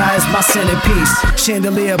 third eye is my centerpiece.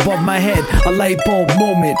 Chandelier above my head, a light bulb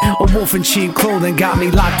moment. A wolf in cheap clothing got me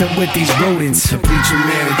locked up with these rodents. The preacher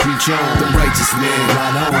man, preach on. The righteous man,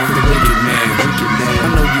 right on. The wicked man,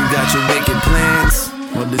 I know you got your wicked plans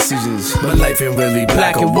or decisions, but life ain't really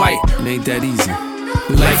black or white. It ain't that easy.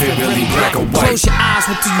 Life ain't really black or white. Close your eyes,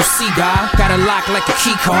 what do you see, God? Got a lock like a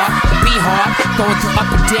key card. Be hard, going through up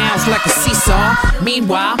and downs like a seesaw.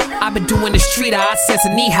 Meanwhile, I've been doing the street art since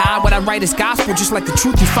a knee high. What I write is gospel, just like the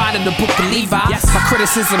truth you find in the book of Levi. My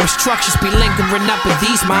criticism and structures be lingering up in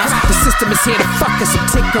these minds. The system is here to fuck us, I'm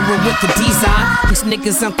tinkering with the design. These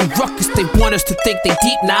niggas Uncle Ruckus, they want us to think they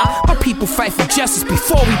deep now. My people fight for justice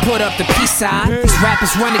before we put up the peace sign. These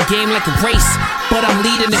rappers run the game like a race, but I'm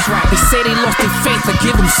leading it. They say they lost their faith, I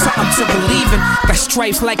give them something to believe in. Got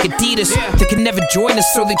stripes like Adidas, they can never join us,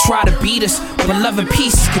 so they try to beat us. But love and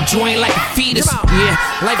peace can join like a fetus. Yeah,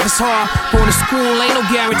 life is hard, going to school ain't no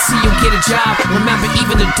guarantee you'll get a job. Remember,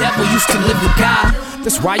 even the devil used to live with God.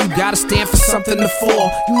 That's why you gotta stand for something to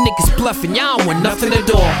fall. You niggas bluffing, y'all don't want nothing at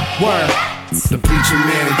all. Word. The preacher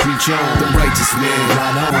man, preach on. The righteous man,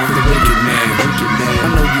 right on. The wicked man, I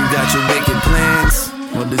know you got your wicked plans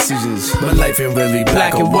or decisions, but life ain't really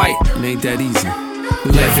black or white. It ain't that easy.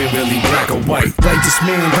 Life ain't really black or white. Righteous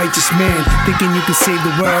man, thinking you can save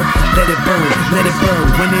the world. Let it burn.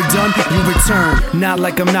 When it's done, you return. Not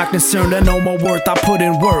like I'm not concerned, I know my worth, I put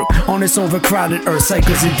in work. On this overcrowded earth,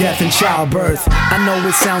 cycles of death and childbirth. I know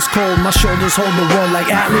it sounds cold, my shoulders hold the world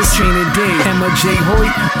like Atlas. Training day, Emma J.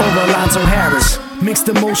 Hoyt or Alonzo Harris. Mixed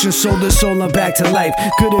emotions, soul to soul, I'm back to life.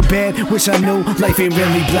 Good or bad, wish I knew life ain't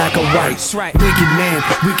really black or white. Wicked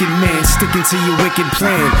man, sticking to your wicked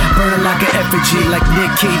plan. Burning like an effigy, like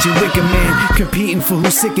Nick Cage and Wicked Man. Competing for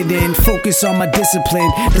who's sicker than. Focus on my discipline.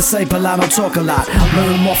 Disciple, I don't talk a lot.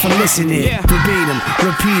 Learn more from listening. Verbatim,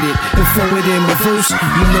 repeat it, and forward in reverse.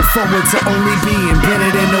 You look forward to only being better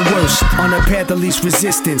than the worst. On the path of least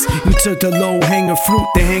resistance, you took the low hanging fruit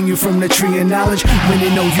to hang you from the tree of knowledge. When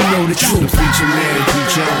they know you know the truth. Preacher man,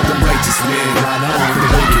 preach on. The righteous man, right on. The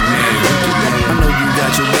wicked man, I know you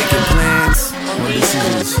got your wicked plans or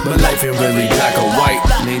decisions, but life ain't really black or white.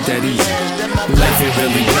 It ain't that easy. Life ain't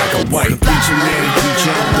really black or white. The preacher man, preach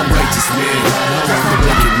on. The righteous man, right on. The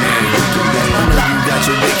wicked man, I know you got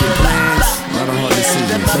your wicked plans, not a hard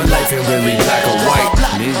decisions, but life ain't really black or white.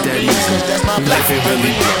 It ain't that easy. Life ain't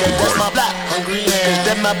really black or white. That's my black hungry, cause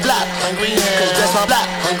that's my black hungry, cause that's my black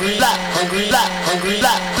hungry, black hungry, black hungry,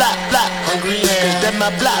 black hungry, cause that's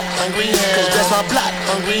my black hungry, cause that's my black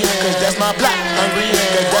hungry, cause that's my black hungry,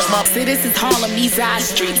 cause that's my. See, this is Harlem, these side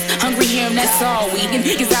streets. Hungry him, that's all we. And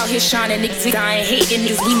niggas out here shining, niggas dying, hating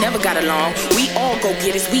niggas. We never got along. We all go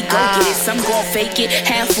get it, we go get it. Some gon' fake it,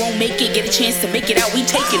 half won't make it. Get a chance to make it out, we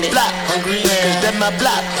taking it. Black hungry, cause that's my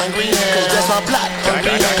black hungry, cause that's my black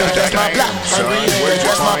hungry, cause that's my black hungry, cause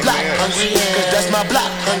that's my black hungry, cause that's my black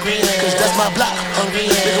hungry, cause that's my black hungry.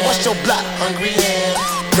 Nigga, what's your black hungry?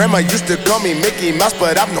 Grandma used to call me Mickey Mouse,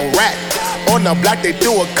 but I'm no rat. On the block, they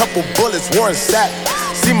threw a couple bullets, Warren Sapp.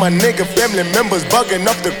 See my nigga family members bugging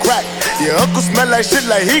up the crack. Your uncle smell like shit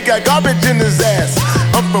like he got garbage in his ass.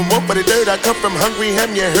 I'm from one for the dirt, I come from Hungry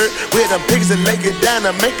Ham, you hurt. Where them pigs that lay it down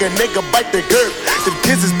and make a nigga bite the curb. Them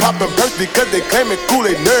kids is popping perks because they claim it cool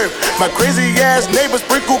they nerve. My crazy ass neighbors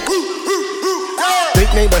sprinkle big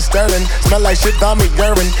neighbor Sterling, smell like shit on me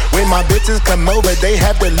urine. When my bitches come over, they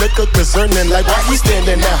have the look of concerning. Like why he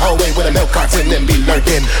standing in that hallway with a milk carton and be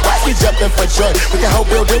lurking? Why he jumping for joy with the whole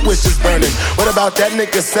building was just burning? What about that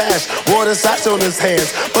nigga Sash? Water socks on his hands,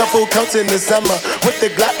 buffalo coats in the summer with the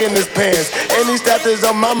Glock in his pants. And he stabbed his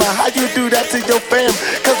own mama, how you do that to your fam?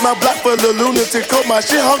 Cause my block full of lunatic, call my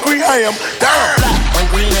shit hungry I am. Damn!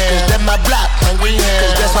 Hungry, cause that's my block hungry,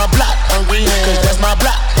 cause that's my block hungry, cause that's my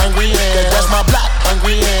block hungry, cause that's my block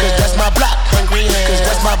hungry, cause that's my block hungry, cause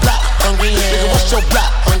that's my block hungry. Nigga, what's your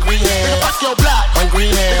block hungry? Nigga, fuck your block hungry.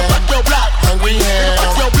 Nigga, fuck your block hungry. Nigga,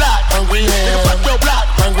 fuck your block hungry. Nigga, fuck your block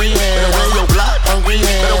hungry. Better wear your block hungry.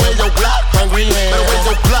 Better wear your block hungry. Better wear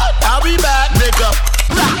your block. I'll be back, nigga.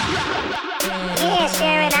 Yeah,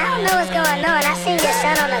 Sharon, I don't know what's going on. I see you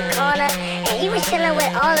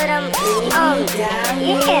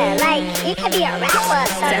Yeah, like you could be a rapper or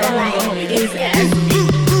something like.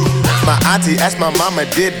 My auntie asked my mama,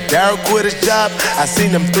 did Daryl quit his job? I seen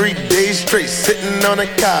him 3 days straight sitting on a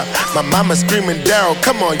cob. My mama screaming, Daryl,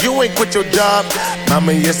 come on, you ain't quit your job.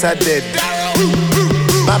 Mama, yes I did.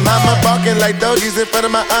 My mama barking like doggies in front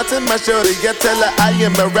of my aunt and my shorty. Yeah, tell her I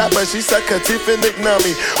am a rapper. She suck her teeth and ignore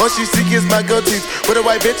me. All she seek is my gold teeth. With a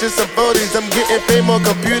white bitch and some 40s. I'm getting paid more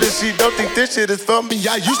computers. She don't think this shit is for me.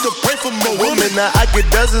 I used to pray for more women. Now I get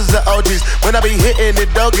dozens of OGs. When I be hitting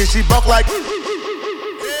it doggy, she bark like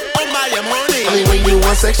I mean, when you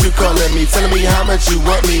want sex, you calling me, telling me how much you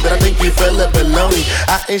want me, but I think you fell up below me.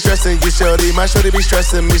 I ain't stressing you, shorty. My shorty be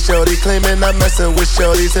stressing me, shorty. Claiming I'm messing with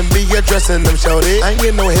shorties and be addressing them, shorty. I ain't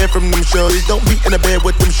get no hair from them shorties. Don't be in the bed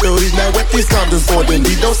with them shorties. Now what these condoms for, then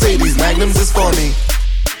don't say these magnums is for me.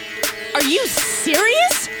 Are you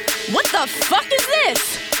serious? What the fuck is this?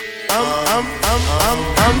 I'm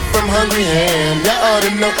from Hungry Ham, y'all ought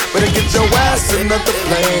to know. Better get your ass another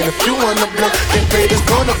plane. If you wanna blow, can't pay this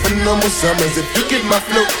corner for no more summers. If you get my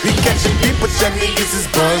flow, we catching people, y'all niggas is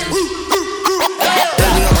buzzed.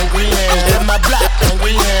 Hungry Ham, that's my block,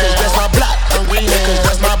 Hungry Ham. Cause that's my block, Hungry Ham. Cause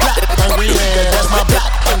that's my block, Hungry Ham. Cause that's my block,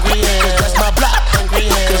 Hungry Ham. Cause that's my block, Hungry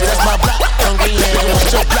Ham. Cause that's my block, Hungry Ham.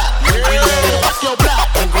 What's your block,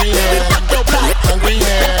 Hungry Ham? Fuck your block, Hungry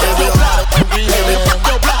Ham. Fuck your block, Hungry Ham. Fuck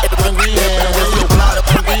your block, Hungry Ham. Fuck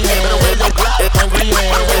your block, Hungry Ham.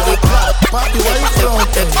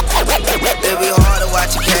 It be hard to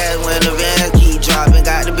watch your cash when the vans keep dropping.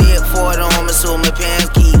 Got the big Ford on me, so my pants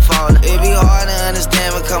keep falling. It be hard to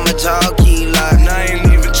understand when come my jaw keep locking. And I ain't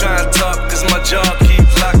even trying to talk, cause my jaw keep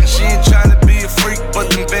locking. She ain't trying to be a freak,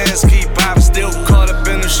 but them bands keep popping. Still caught up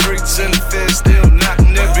in the streets and the feds still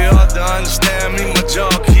knocking. It be hard to understand me, my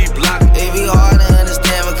jaw keep locking. It be hard to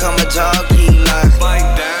understand when come my jaw keep locking.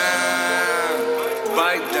 Bite down,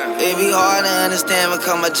 bite down. It be hard to understand when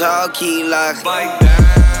come my jaw keep locking. Bite down,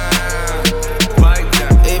 bite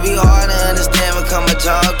down. It be hard to understand when come my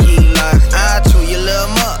jaw keep locking. I chew your little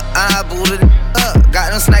muck, I booted it up.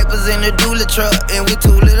 Got them snipers in the dually truck and we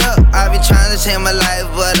tool it up. I been trying to change my life,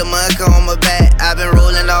 but a monk on my back. I been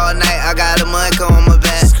rolling all night, I got a monk on my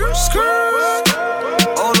back.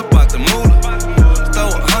 All about the moolah. Throw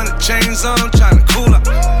 100 chains on, tryna cool up.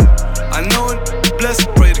 I know it, blessed,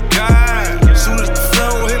 pray to God. Soon as the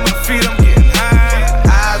flow hit my feet, I'm getting high.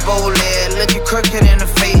 Eyes bold lead, looking crooked in the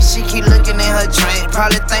face. She keep looking in her drink,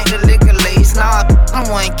 probably think the liquor lace. Nah, I'm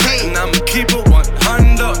 1K. And I'ma keep it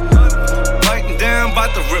 100 up. Biting down,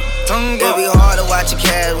 bout to rip tongue up. It be hard to watch your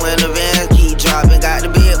cash when the vans keep dropping. Got the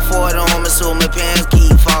big Ford on me, so my pants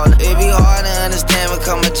keep falling. It be hard to understand when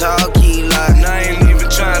come my jaw keep locking. And I ain't even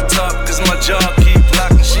trying to talk, cause my jaw keep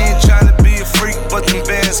locking. She ain't trying to be a freak, but them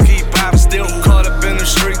bands keep popping. Still caught up in the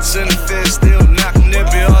streets and the feds still knocking. It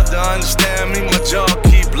be hard to understand me, my jaw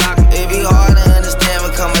keep locking. It be hard to understand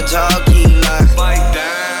when come my jaw keep locking. Bite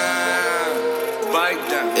down, bite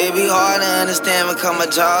down. It be hard to understand when come my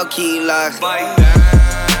jaw keep locking. Bite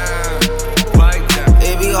down, bite down.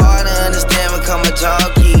 It be hard to understand when come my jaw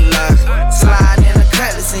keep locking. Slide in the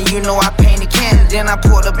cutlass and you know I painted candy. Then I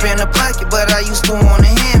poured up in a bucket, but I used to want a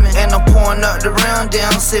Hemi. And I'm pouring up the round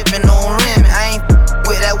down, sipping on Remy. I ain't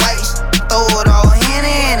with that white shit, throw it all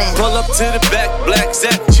in it. Pull up to the back, black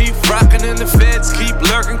Zach, chief rockin' and the feds keep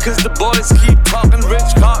lurking, cause the boys keep talking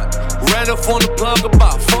rich card. Ran up on the plug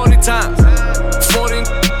about 40 times. 40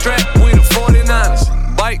 track, we the 49ers.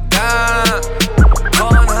 Bite down,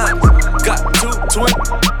 calling hot. Got 2 twin,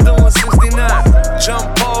 doing 69.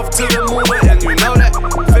 Jump off to the movement and you know that.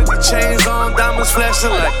 50 chains on, diamonds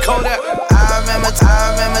flashing like Kodak. I remember.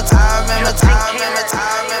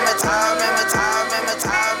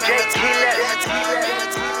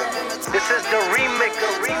 This is the remix.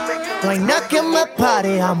 No hay nada que me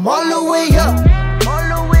pare, I'm all the way up.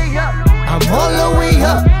 I'm all the way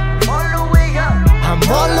up. I'm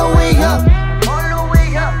all the way up.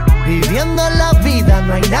 Viviendo la vida,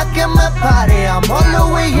 no hay nada que me pare, I'm all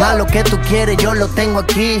the way up. Más lo que tú quieres, yo lo tengo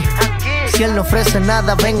aquí. Si él no ofrece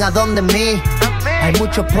nada, ven a donde mí. Hay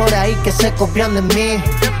muchos por ahí que se copian de mí.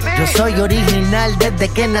 Yo soy original desde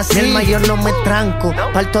que nací. El mayor no me tranco,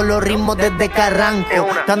 parto los ritmos desde que arranco.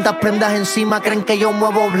 Tantas prendas encima creen que yo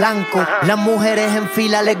muevo blanco. Las mujeres en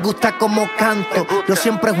fila les gusta como canto. Yo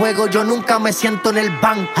siempre juego, yo nunca me siento en el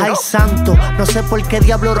banco. Ay santo, no sé por qué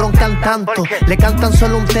diablos roncan tanto. Le cantan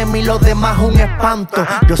solo un tema y los demás un espanto.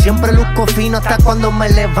 Yo siempre luzco fino hasta cuando me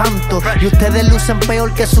levanto. Y ustedes lucen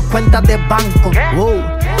peor que sus cuentas de banco. Wow.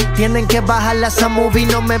 Tienen que bajarla esa movie.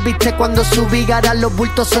 No me viste cuando subí, ahora los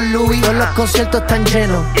bultos son Louis. Todos los conciertos están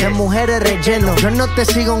llenos de mujeres relleno. Yo no te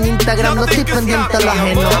sigo en Instagram, no estoy pendiente a lo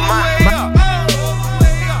ajeno.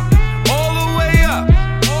 All the way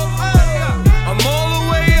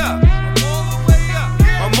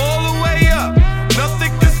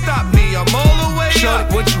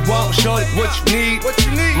what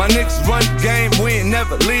you need. My niggas run the game, we ain't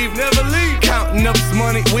never leave. Counting up this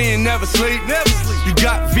money, we ain't never sleep. You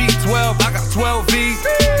got V12, I got 12 V's.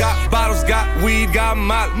 Got bottles, got weed, got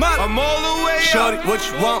molly. I'm all the way up. Shorty, what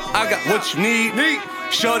you want? I got what you need.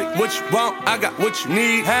 Shorty, what you want? I got what you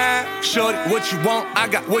need. Shorty, what you want? I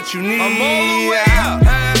got what you need. I'm all the way up.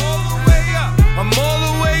 I'm all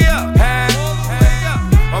the way up.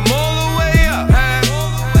 I'm all the way up.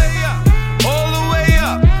 All the way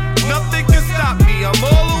up. Nothing can stop me. I'm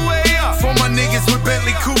all the way up. For my niggas with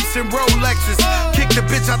Bentley coupes and Rolexes, kicked the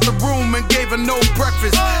bitch out the room and gave her no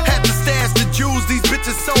breakfast. Had to stash the jewels, these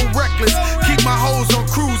bitches so reckless. Keep my hoes on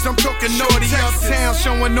cruise, I'm talking naughty uptown,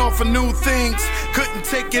 showing off for new things. Couldn't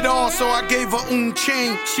take it all, so I gave her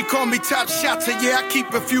chain. She called me top shotter, yeah, I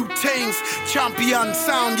keep a few tings. Champion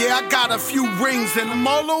sound, yeah, I got a few rings. And I'm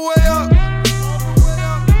all the way up,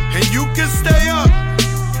 and you can stay up.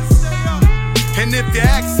 And if you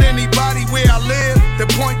ask anybody where I live, they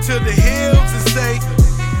point to the hills and say,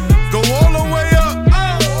 go all the way up.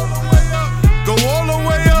 Go all the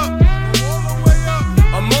way up.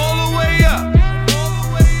 I'm all the way up.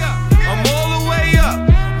 I'm all the way up.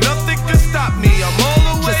 Nothing can stop me. I'm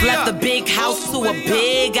all the way up. Just left the big house to a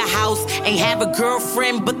bigger house. Ain't have a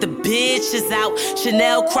girlfriend, but the bitch is out.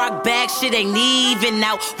 Chanel croc bag, shit ain't even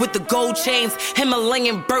out. With the gold chains,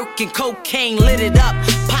 Himalayan Birkin, cocaine lit it up.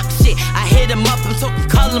 Pop shit, I hit him up. I'm talking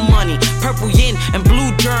color money, purple yin and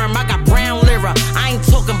blue germ. I got brown lira. I ain't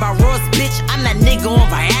talking about Ross, bitch. I'm that nigga on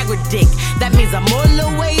Viagra dick. That means I'm all the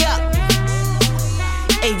way up,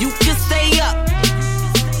 and you can stay up.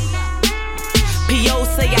 P.O.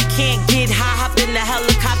 say I can't get high, hop in the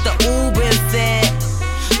helicopter, Uber instead.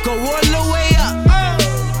 Go all the way up.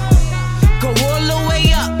 Go all the way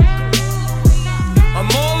up. I'm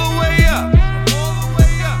all the way up.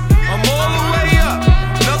 I'm all the way up.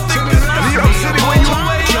 Nothing can stop me. I'm all the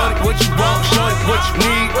way up. Shorty, what you want? Shorty, what you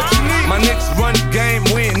need? My niggas run the game,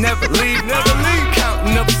 we ain't never leave.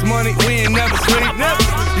 Counting up this money, we ain't never sleep.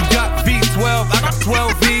 You got V12, I got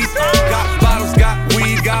 12 V's. Got bottles, got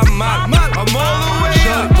weed, got molly. I'm all the way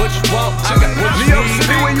up. Shorty, what you want? I got what you need.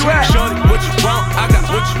 City, where you at? Shorty, what you want? I got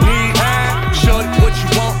what you need. Shorty, what you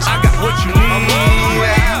want? I got what you need. I'm all the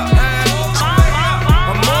way up.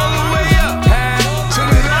 I'm all the way up.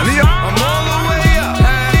 I'm all the way up.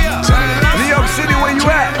 New York City, where you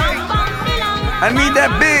at? I need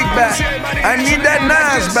that big back. I need that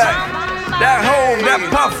Nas back. That Hov, that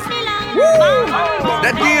Puff. Woo!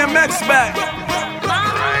 That DMX back.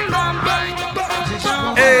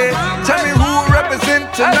 Hey, tell me who represent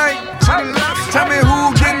tonight. Tell me who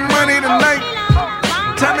getting money tonight.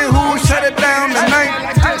 Tell me who shut it down tonight.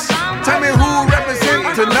 Tell me who represent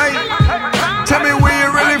tonight. Tell me where you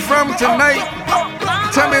really from tonight.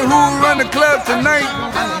 Tell me who run the club tonight.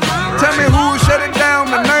 Tell me who shut it down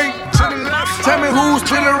tonight. Tell me who's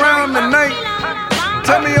still around tonight.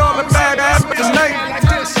 Tell me all the bad ass tonight.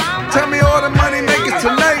 Tell me all the money makers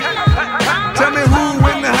tonight. Tell me who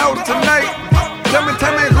in the house tonight. Tell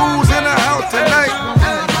me who's in the house tonight.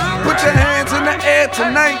 Put your hands in the air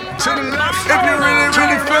tonight. If you're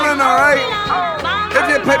really feeling alright. If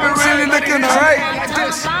your paper really looking alright.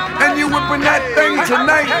 And you whipping that thing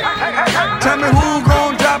tonight. Tell me who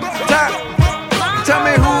gon' drop the top. Tell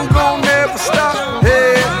me who gon' never stop.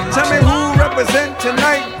 Hey, tell me who represent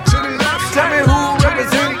tonight. Tell me who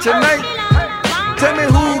represent tonight. Tell me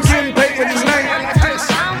who getting paper tonight.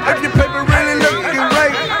 If your paper really looking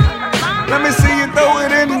right, let me see you throw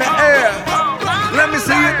it in the air. Let me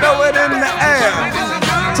see you throw it in the air.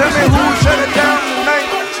 Tell me who shut it down tonight.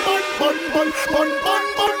 Bun, bun, bun, bun,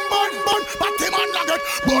 bun, bun, bun. Party man nugget.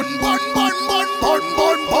 Bun, bun, bun, bun, bun, bun,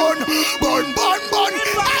 bun, bun, bun, bun.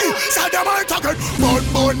 Hey, say them all talking. Bun,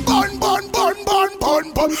 bun, bun, bun, bun, bun,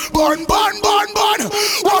 bun, bun, bun, bun, bun, bun.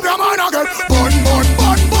 What them all nugget? Bun, bun,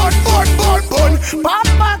 bun, bun, bun, bun, bun.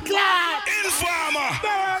 Papa clap.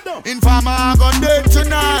 Informer, I got dead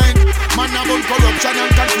tonight. Man about corruption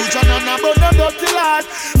and confusion and about the dirty life.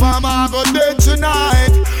 Farmer, I got dead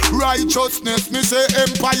tonight. Righteousness, me say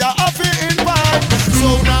empire of the invite.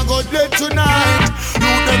 So now go dead tonight.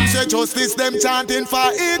 You them say justice, them chanting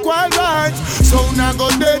for equal rights. So now go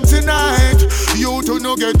dead tonight. You two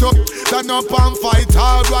no get up, stand up and fight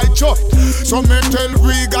alright, chop. So me tell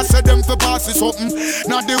Riga say them for pass it something.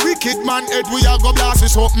 Now the wicked man head we a go blast it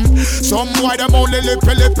something. Some boy them only lip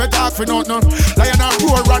talk for nothing. Lion a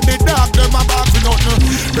roar and the dog them a bark for nothing.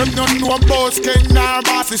 Them don't know about king nor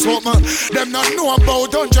boss is something. Them don't know about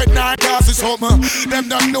 100 nor gas is something. Them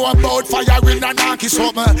don't know about fire in a knock is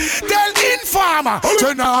something. Tell informer,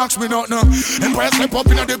 turn ask me nothing. Empress step up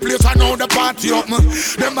in the place and now the party up.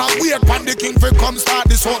 Them a wait for the king for come start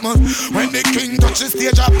this something. When the king touch the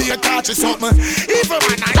stage, I be a catch or something. Even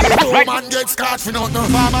when I woman gets caught for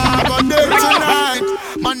nothing. Mama, I got dead tonight.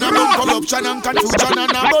 Man, I got corruption and confusion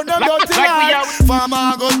and I burn them dirty light. Farmer,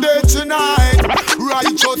 I got dead tonight.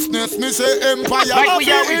 Righteousness, me say empire, I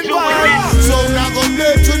feel invite. So now I got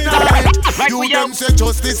dead tonight. You them say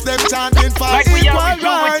justice, them chanting for equal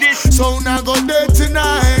rights. So now I got dead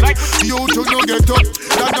tonight. You two no get up,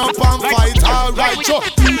 stand up and fight. Alright, Chuck.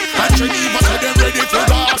 And Geneva say them ready to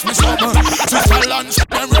ask me something. Sister Lance say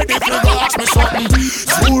them ready to ask me something.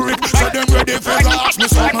 Zurich say them ready to ask me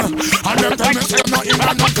something. And them tell me say nothing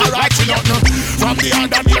and not correct nothing. From the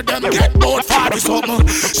other day them get bored for the something.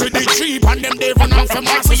 See the cheap and them they run off from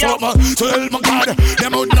mass or something. So hell my God,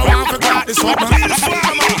 them would know how to got the something.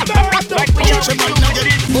 She might not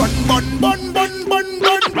get bun.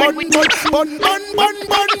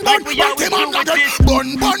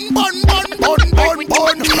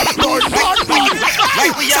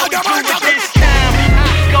 Like we always do it this time.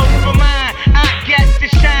 I go for mine, I got to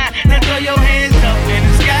shine. Now throw your hands up in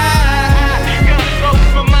the sky. Go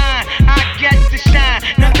for mine, I got to shine.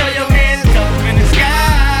 Now throw your hands up in the sky.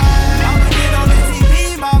 I'ma get on the TV,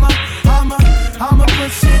 mama. I'ma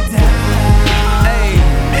push it down. Hey.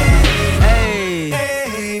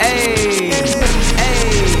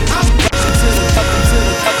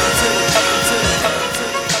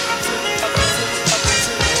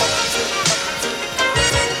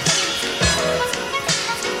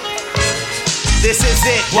 This is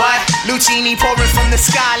it, what? Lucini pouring from the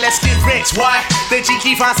sky, let's get rich, what? The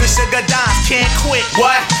G finds and sugar dimes, can't quit,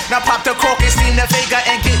 what? Now pop the cork and steam the Vega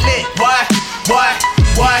and get lit, what?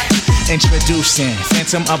 Introducing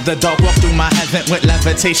Phantom of the Dark, walk through my heaven with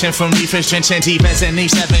levitation from reefers, drenching defense and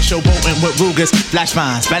E7, showboating with Rugers, flash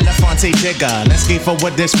vines, Belafonte Jigger. Let's get for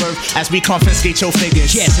what this worth as we confiscate your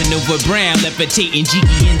figures. Casanova Brown, levitating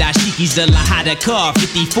Jiki and Dashiki's the Lahada car,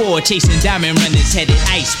 54, chasing diamond runners headed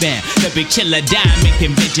icebound. The big chiller diamond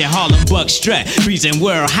convention, Harlem Buck strut, freezing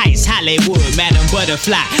world heights, Hollywood, Madam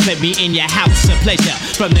Butterfly. Let me in your house, a pleasure.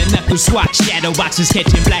 From the knuckle swatch, shadow boxes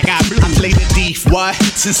catching black eye blue. I play the thief, what?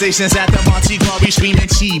 Sensations at the Monte Glory screaming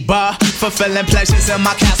Chiba. Fulfilling pleasures in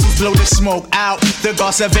my castles, blow the smoke out. The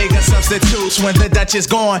Garza Vega substitutes when the Dutch is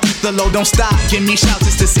gone. The low don't stop, give me shouts,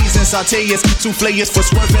 it's the season. Sauteas, souffleurs for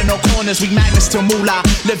swerving no corners. We magnets to moolah,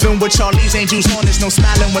 living with Charlie's angels on us. No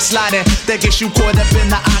smiling when sliding, that gets you caught up in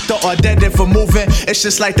the octa or dead if we're moving. It's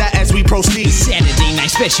just like that as we proceed. Saturday night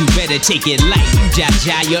special, better take it light. You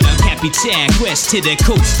Jaja, you're a Capitan. Quest to the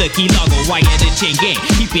coast, the Key Largo, wire the chain gang.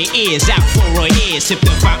 Keep your ears out for a ear, sip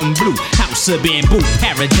the fountain blue. House of bamboo,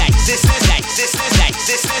 paradise. This is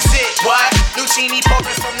it, what? Lucini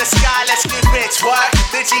pouring from the sky, let's get rich, what?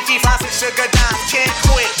 The Jiki finds and sugar dimes, can't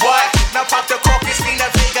quit, what? Now pop the cork and steam the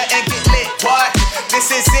Vega and get lit, what?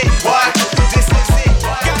 This is it, what? This is it,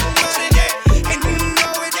 what? And you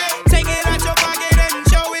know it, take it out your pocket and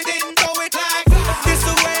show it, then throw it like this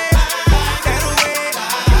away, that away,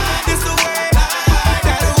 this away,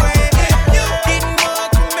 that away. You getting more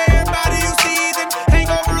from everybody you see, then hang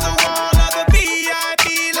over the wall of the VIP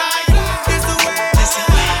like this away,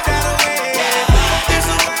 that away, this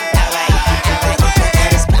away, that away. I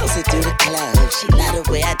just bounce it through the club. She love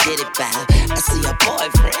the way I did it, bow. I see a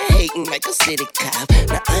boyfriend hating like a city cop.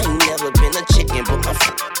 Now I ain't never been a chicken, but my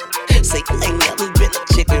say I ain't never been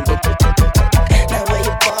a chicken, but now where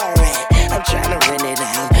your bar at? I'm tryna rent it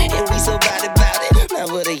out, and we so about it. Now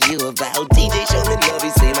what are you about? DJ show me love, he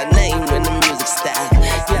say my name when the music stop.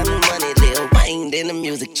 Young Money, Lil Wayne, then the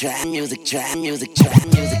music drop, music drop, music drop,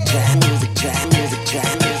 music drop, music drop, music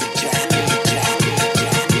drop, music drop.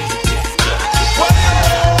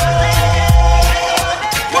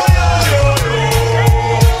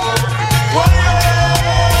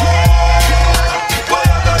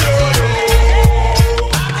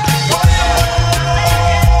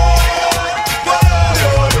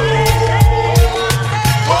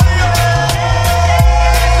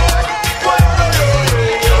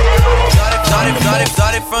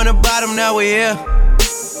 Started from the bottom, now we here.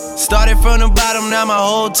 Started from the bottom, now my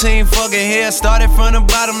whole team fucking here. Started from the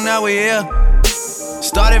bottom, now we here.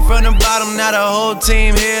 Started from the bottom, now the whole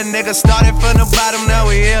team here. Nigga, started from the bottom, now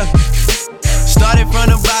we here. Started from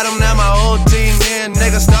the bottom, now my whole team here.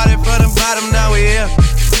 Nigga, started from the bottom, now we here.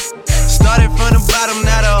 Started from the bottom,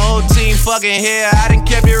 now the whole team fucking here. I done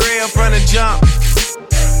kept it real from the jump.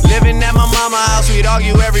 Living at my mama's house, we'd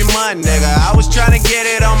argue every month, nigga. I was trying to get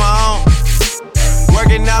it on my own.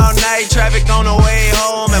 Working all night, traffic on the way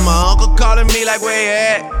home, and my uncle calling me like, where you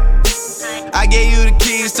at? I gave you the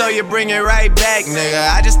keys, so you bring it right back, nigga.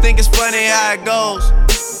 I just think it's funny how it goes.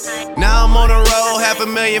 Now I'm on the road,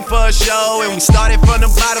 $500,000 for a show, and we started from the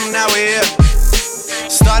bottom, now we're here.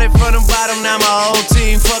 Started from the bottom, now my whole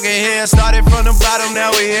team fucking here. Started from the bottom,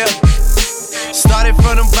 now we here. Started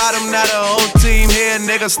from the bottom, now the whole team here,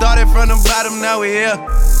 nigga. Started from the bottom, now we here.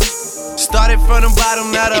 Started from the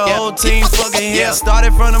bottom, now the whole team fucking here.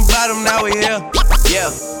 Started from the bottom, now we here. Yeah.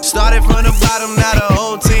 Started from the bottom, now the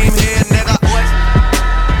whole team here, nigga.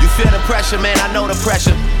 You feel the pressure, man, I know the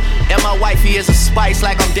pressure. And my wifey is a spice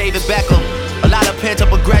like I'm David Beckham. A lot of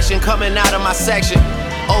pent-up aggression coming out of my section.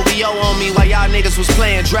 OVO on me while y'all niggas was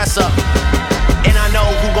playing dress up. And I know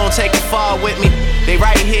who gon' take it far with me. They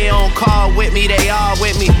right here on call with me, they all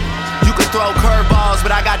with me. You can throw curveballs,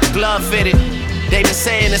 but I got the glove fitted. They been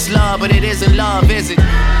saying it's love, but it isn't love, is it?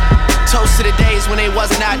 Toast to the days when they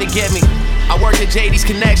wasn't out to get me. I worked at JD's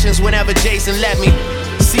Connections whenever Jason let me.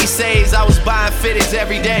 C-Says, I was buying fitteds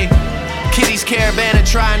every day. Kitty's Caravan and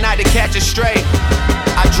trying not to catch a stray.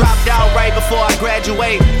 I dropped out right before I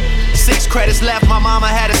graduate. 6 credits left, my mama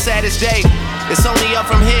had a saddest day. It's only up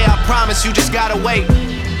from here, I promise you just gotta wait.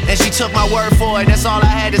 And she took my word for it, that's all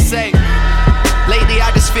I had to say. Lately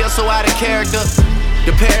I just feel so out of character.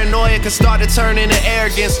 The paranoia can start to turn into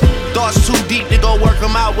arrogance. Thoughts too deep to go work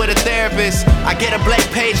them out with a therapist. I get a blank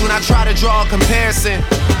page when I try to draw a comparison.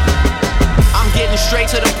 I'm getting straight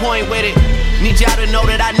to the point with it. Need y'all to know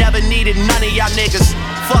that I never needed none of y'all niggas.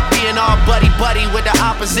 Fuck being all buddy-buddy with the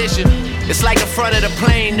opposition. It's like the front of the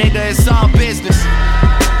plane, nigga, it's all business.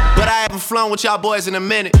 But I haven't flown with y'all boys in a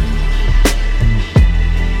minute.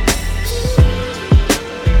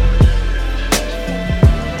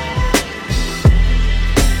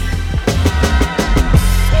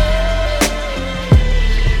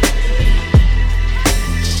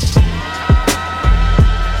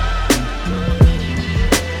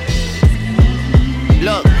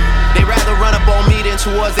 Look, they rather run up on me than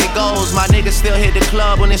towards their goals. My niggas still hit the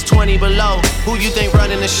club when it's 20 below. Who you think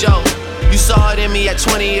running the show? You saw it in me at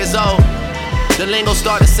 20 years old. The lingo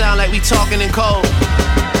start to sound like we talking in code.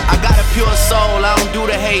 I got a pure soul, I don't do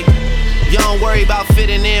the hate. You don't worry about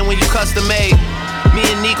fitting in when you custom made. Me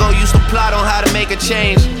and Nico used to plot on how to make a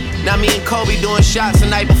change. Now me and Kobe doing shots the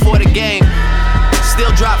night before the game.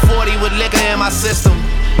 Still drop 40 with liquor in my system.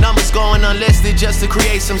 Numbers going unlisted just to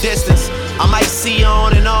create some distance. I might see you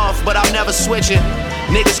on and off, but I'm never switching.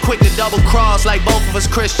 Niggas quick to double cross like both of us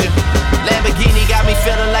Christian. Lamborghini got me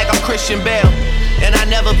feeling like I'm Christian Bale. And I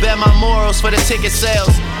never bet my morals for the ticket sales.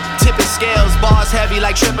 Tipping scales, bars heavy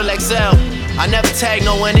like XXL. I never tag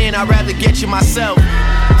no one in, I'd rather get you myself.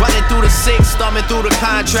 Running through the 6, thumbing through the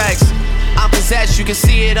contracts. I'm possessed, you can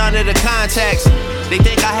see it under the contacts. They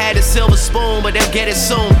think I had a silver spoon, but they'll get it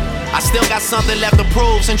soon. I still got something left to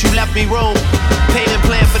prove since you left me room. Payment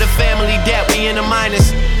plan for the family debt, we in the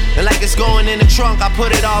minus. And like it's going in the trunk, I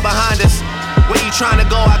put it all behind us. Where you trying to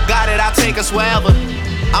go, I got it, I'll take us wherever.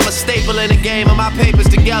 I'm a staple in the game and my papers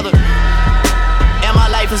together. And my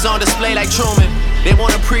life is on display like Truman. They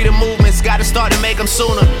wanna pre the movements, gotta start to make them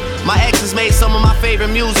sooner. My exes made some of my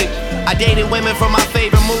favorite music. I dated women from my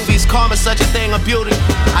favorite movies. Karma's such a thing of beauty.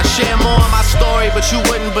 I share more of my story, but you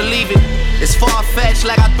wouldn't believe it. It's far-fetched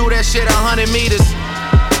like I threw that shit 100 meters.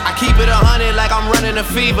 I keep it 100 like I'm running a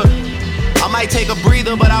fever. I might take a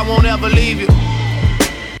breather, but I won't ever leave you.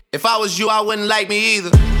 If I was you, I wouldn't like me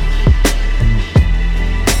either.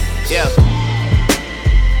 Yeah.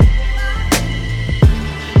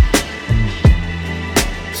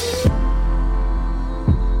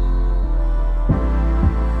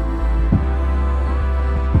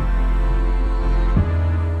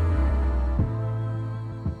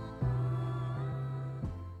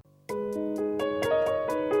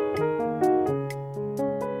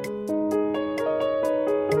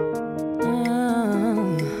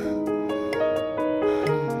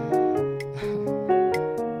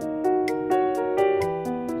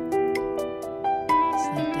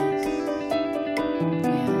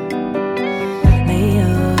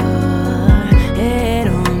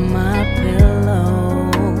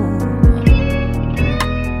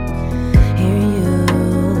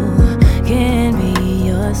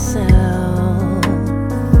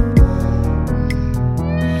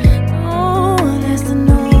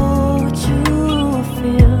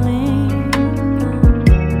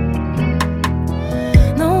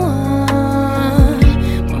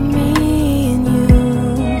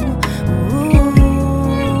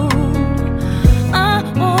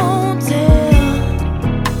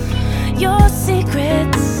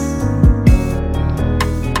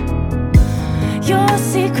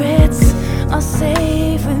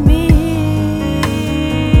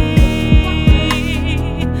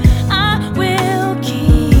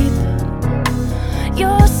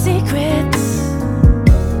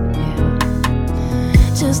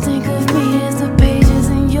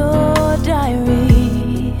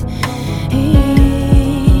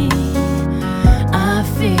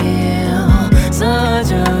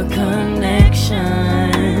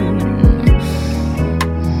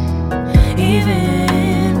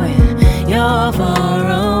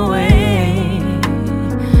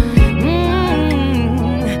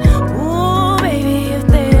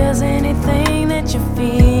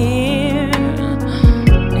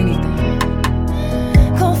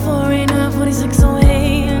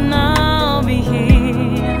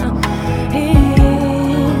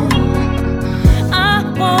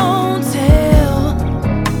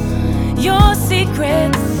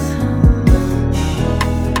 secrets.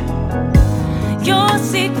 Your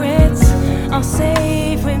secrets are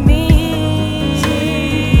safe with me.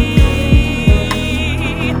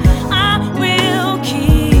 I will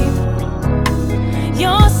keep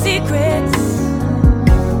your secrets.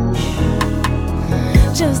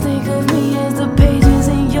 Just think of me as the pages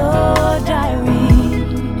in your diary.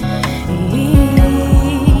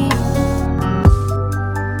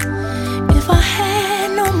 If I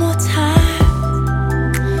had no more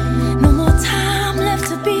time left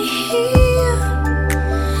to be here,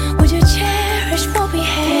 would you cherish what we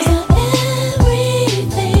had?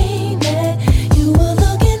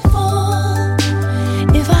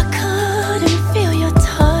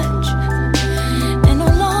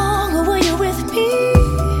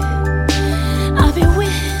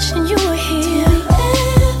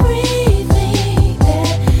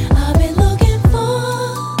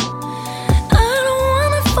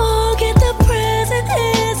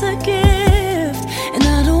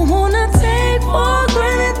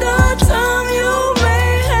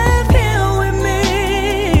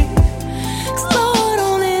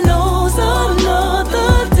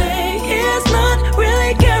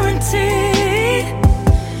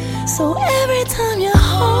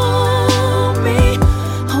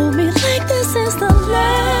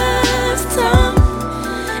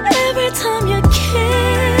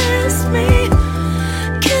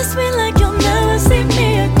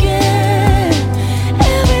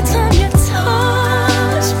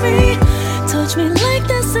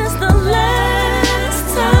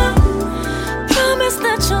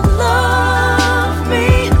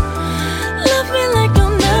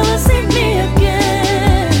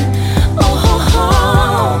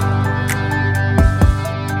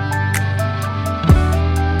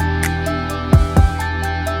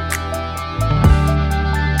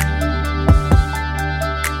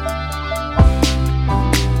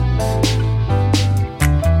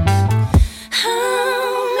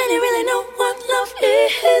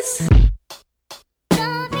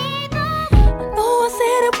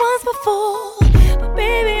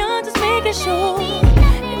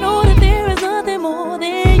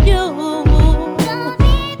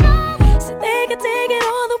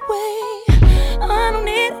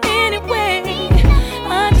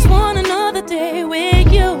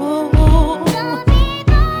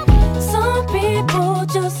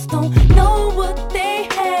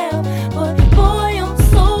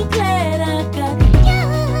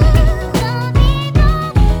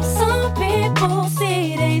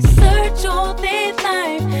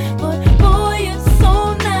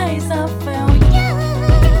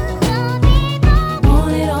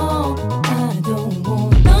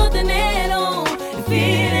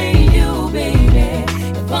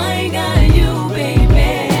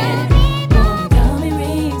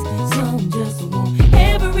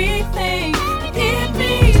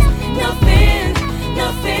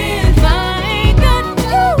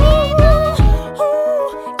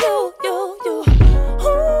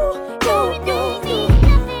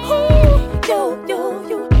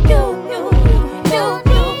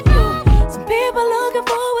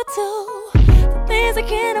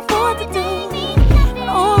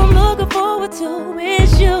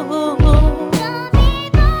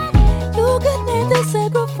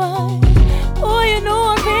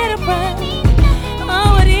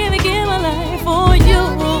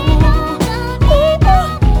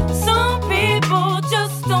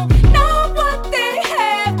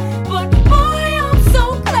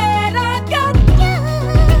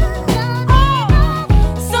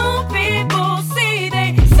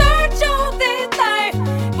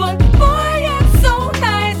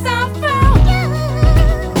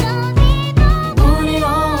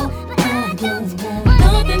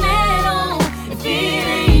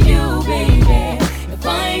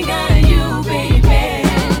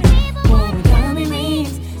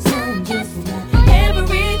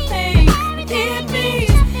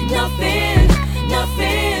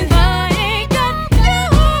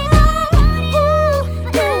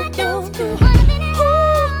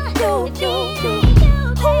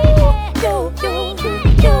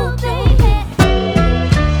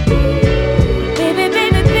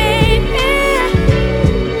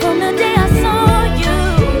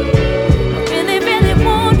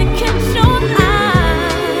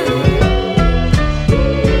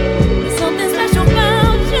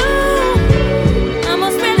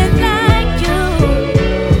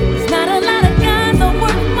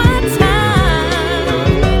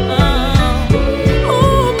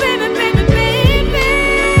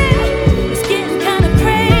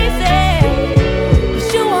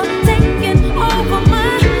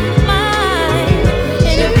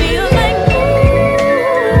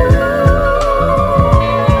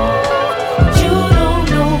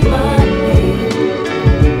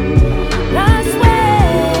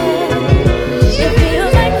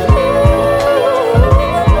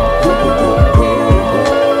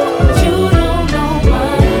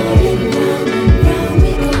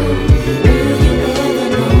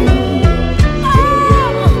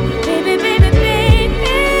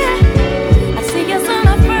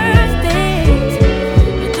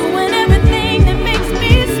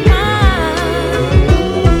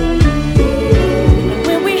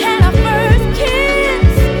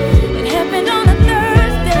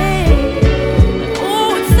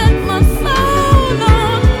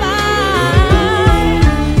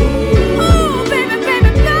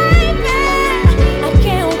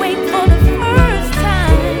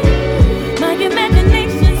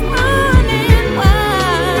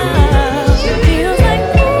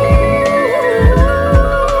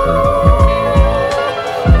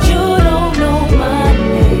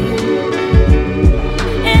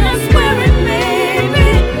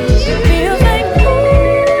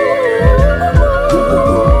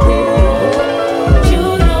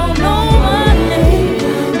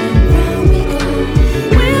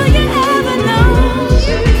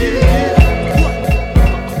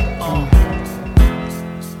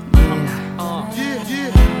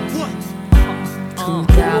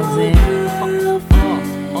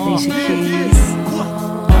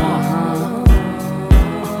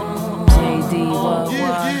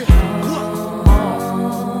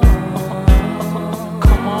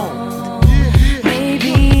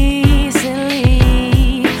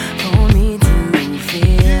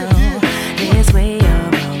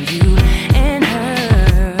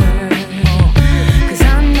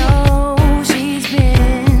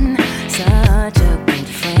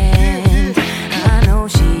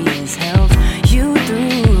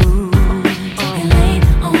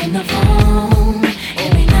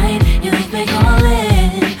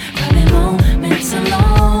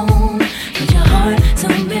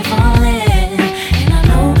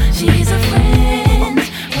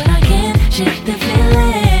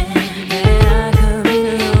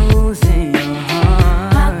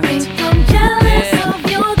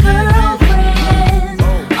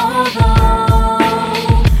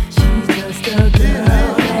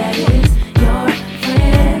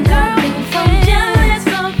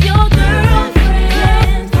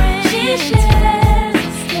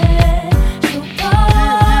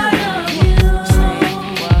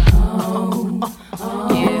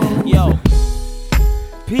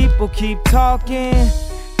 talking,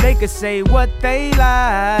 they could say what they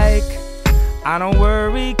like. I don't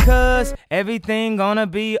worry, cause everything gonna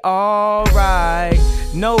be alright.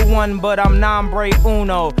 No one but I'm nombre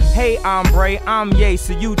uno. Hey, hombre, I'm yay,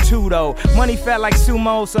 so you too though. Money fat like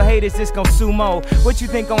sumo, so haters just gon' sumo. What you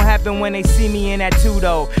think gon' happen when they see me in that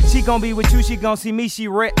two-though? She gon' be with you, she gon' see me, she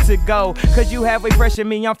ready to go. Cause you halfway fresh in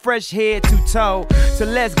me, I'm fresh head to toe. So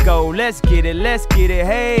let's go, let's get it,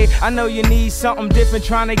 hey. I know you need something different,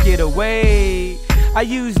 trying to get away. I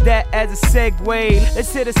use that as a segue.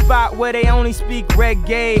 Let's hit a spot where they only speak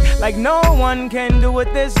reggae. Like no one can do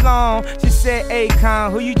it this long. She said,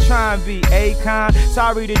 Akon, who you tryna be, Akon?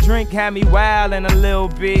 Sorry, the drink had me wildin' a little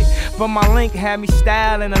bit, but my link had me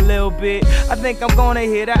stylin' a little bit. I think I'm gonna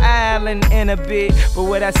hit an island in a bit, but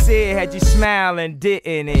what I said had you smiling,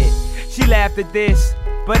 didn't it? She laughed at this,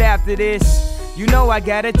 but after this, you know I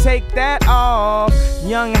gotta take that off.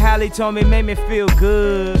 Young Halle told me, made me feel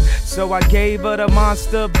good, so I gave her the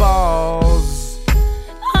monster balls.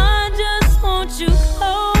 I just want you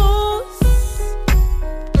close,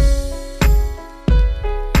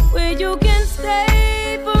 where you can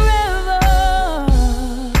stay forever.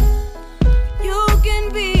 You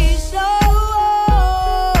can be so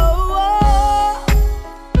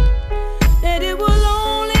that it will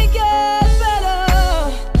only get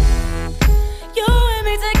better. You and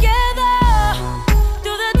me together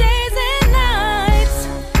through the days and nights.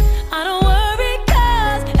 I don't worry,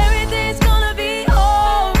 cause everything's gonna be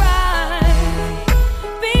alright.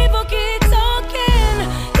 People keep talking,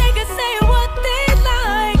 they can say what they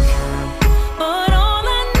like, but all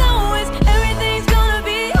I know is everything's gonna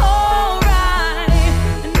be alright.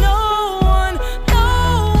 And no one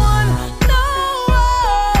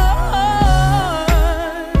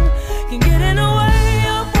can get in the way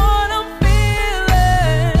of what I'm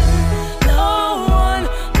feeling. No one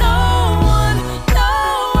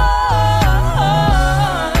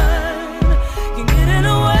can get in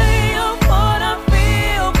the way of what I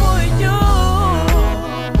feel for you.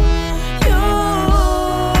 You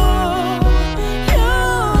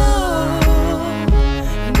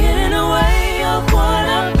can get in the way of what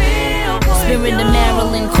I feel for you. Spirit of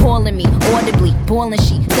Maryland calling me audibly, bawling.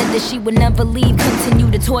 She said that she would never leave, continue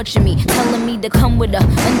to torture me, telling me to come with her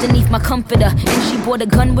underneath my comforter. And she brought a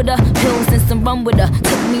gun with her, pills and some rum with her.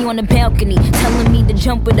 Took me on the balcony, telling me to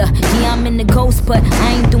jump with her. Yeah, I'm in the ghost, but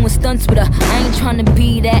I ain't doing stunts with her. I ain't trying to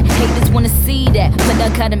be that, haters wanna see that, but I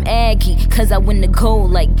got him aggy, cause I win the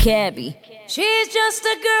gold like Gabby. She's just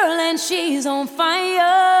a girl and she's on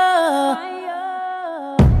fire,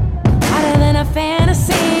 hotter than a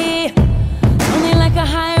fantasy, only like a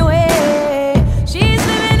highway. She's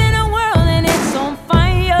living in a world and it's on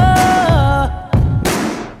fire,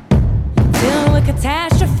 filled with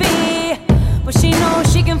catastrophe, but she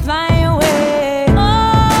knows she can fly away. Oh,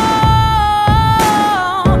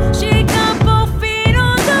 she got both feet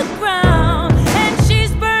on the ground and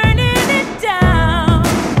she's burning it down.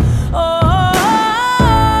 Oh,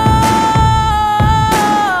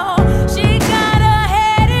 she got her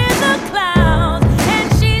head in the clouds and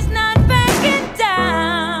she's not backing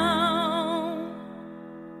down.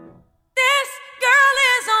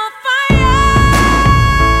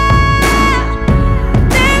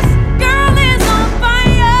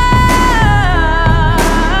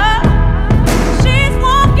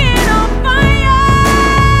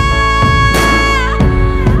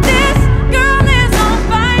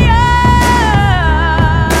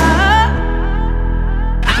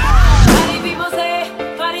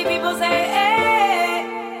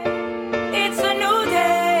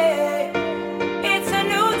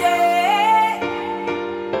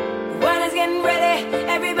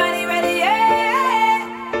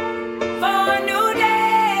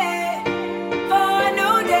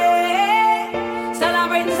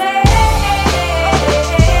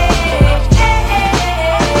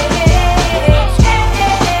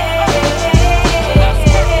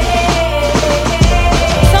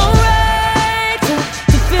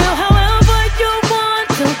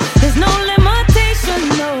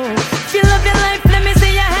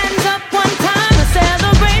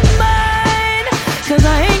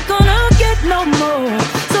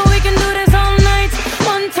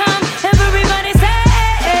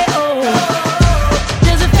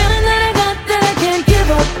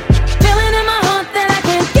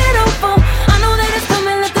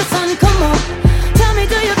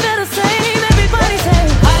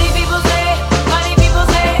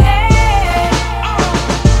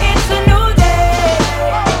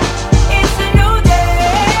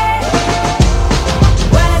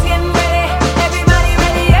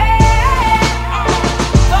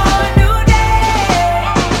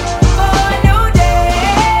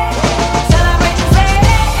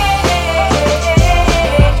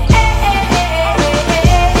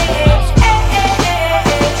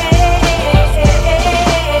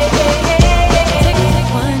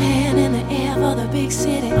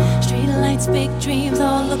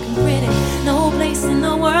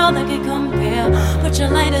 all that could compare. Put your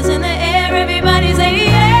lighters in the air, everybody.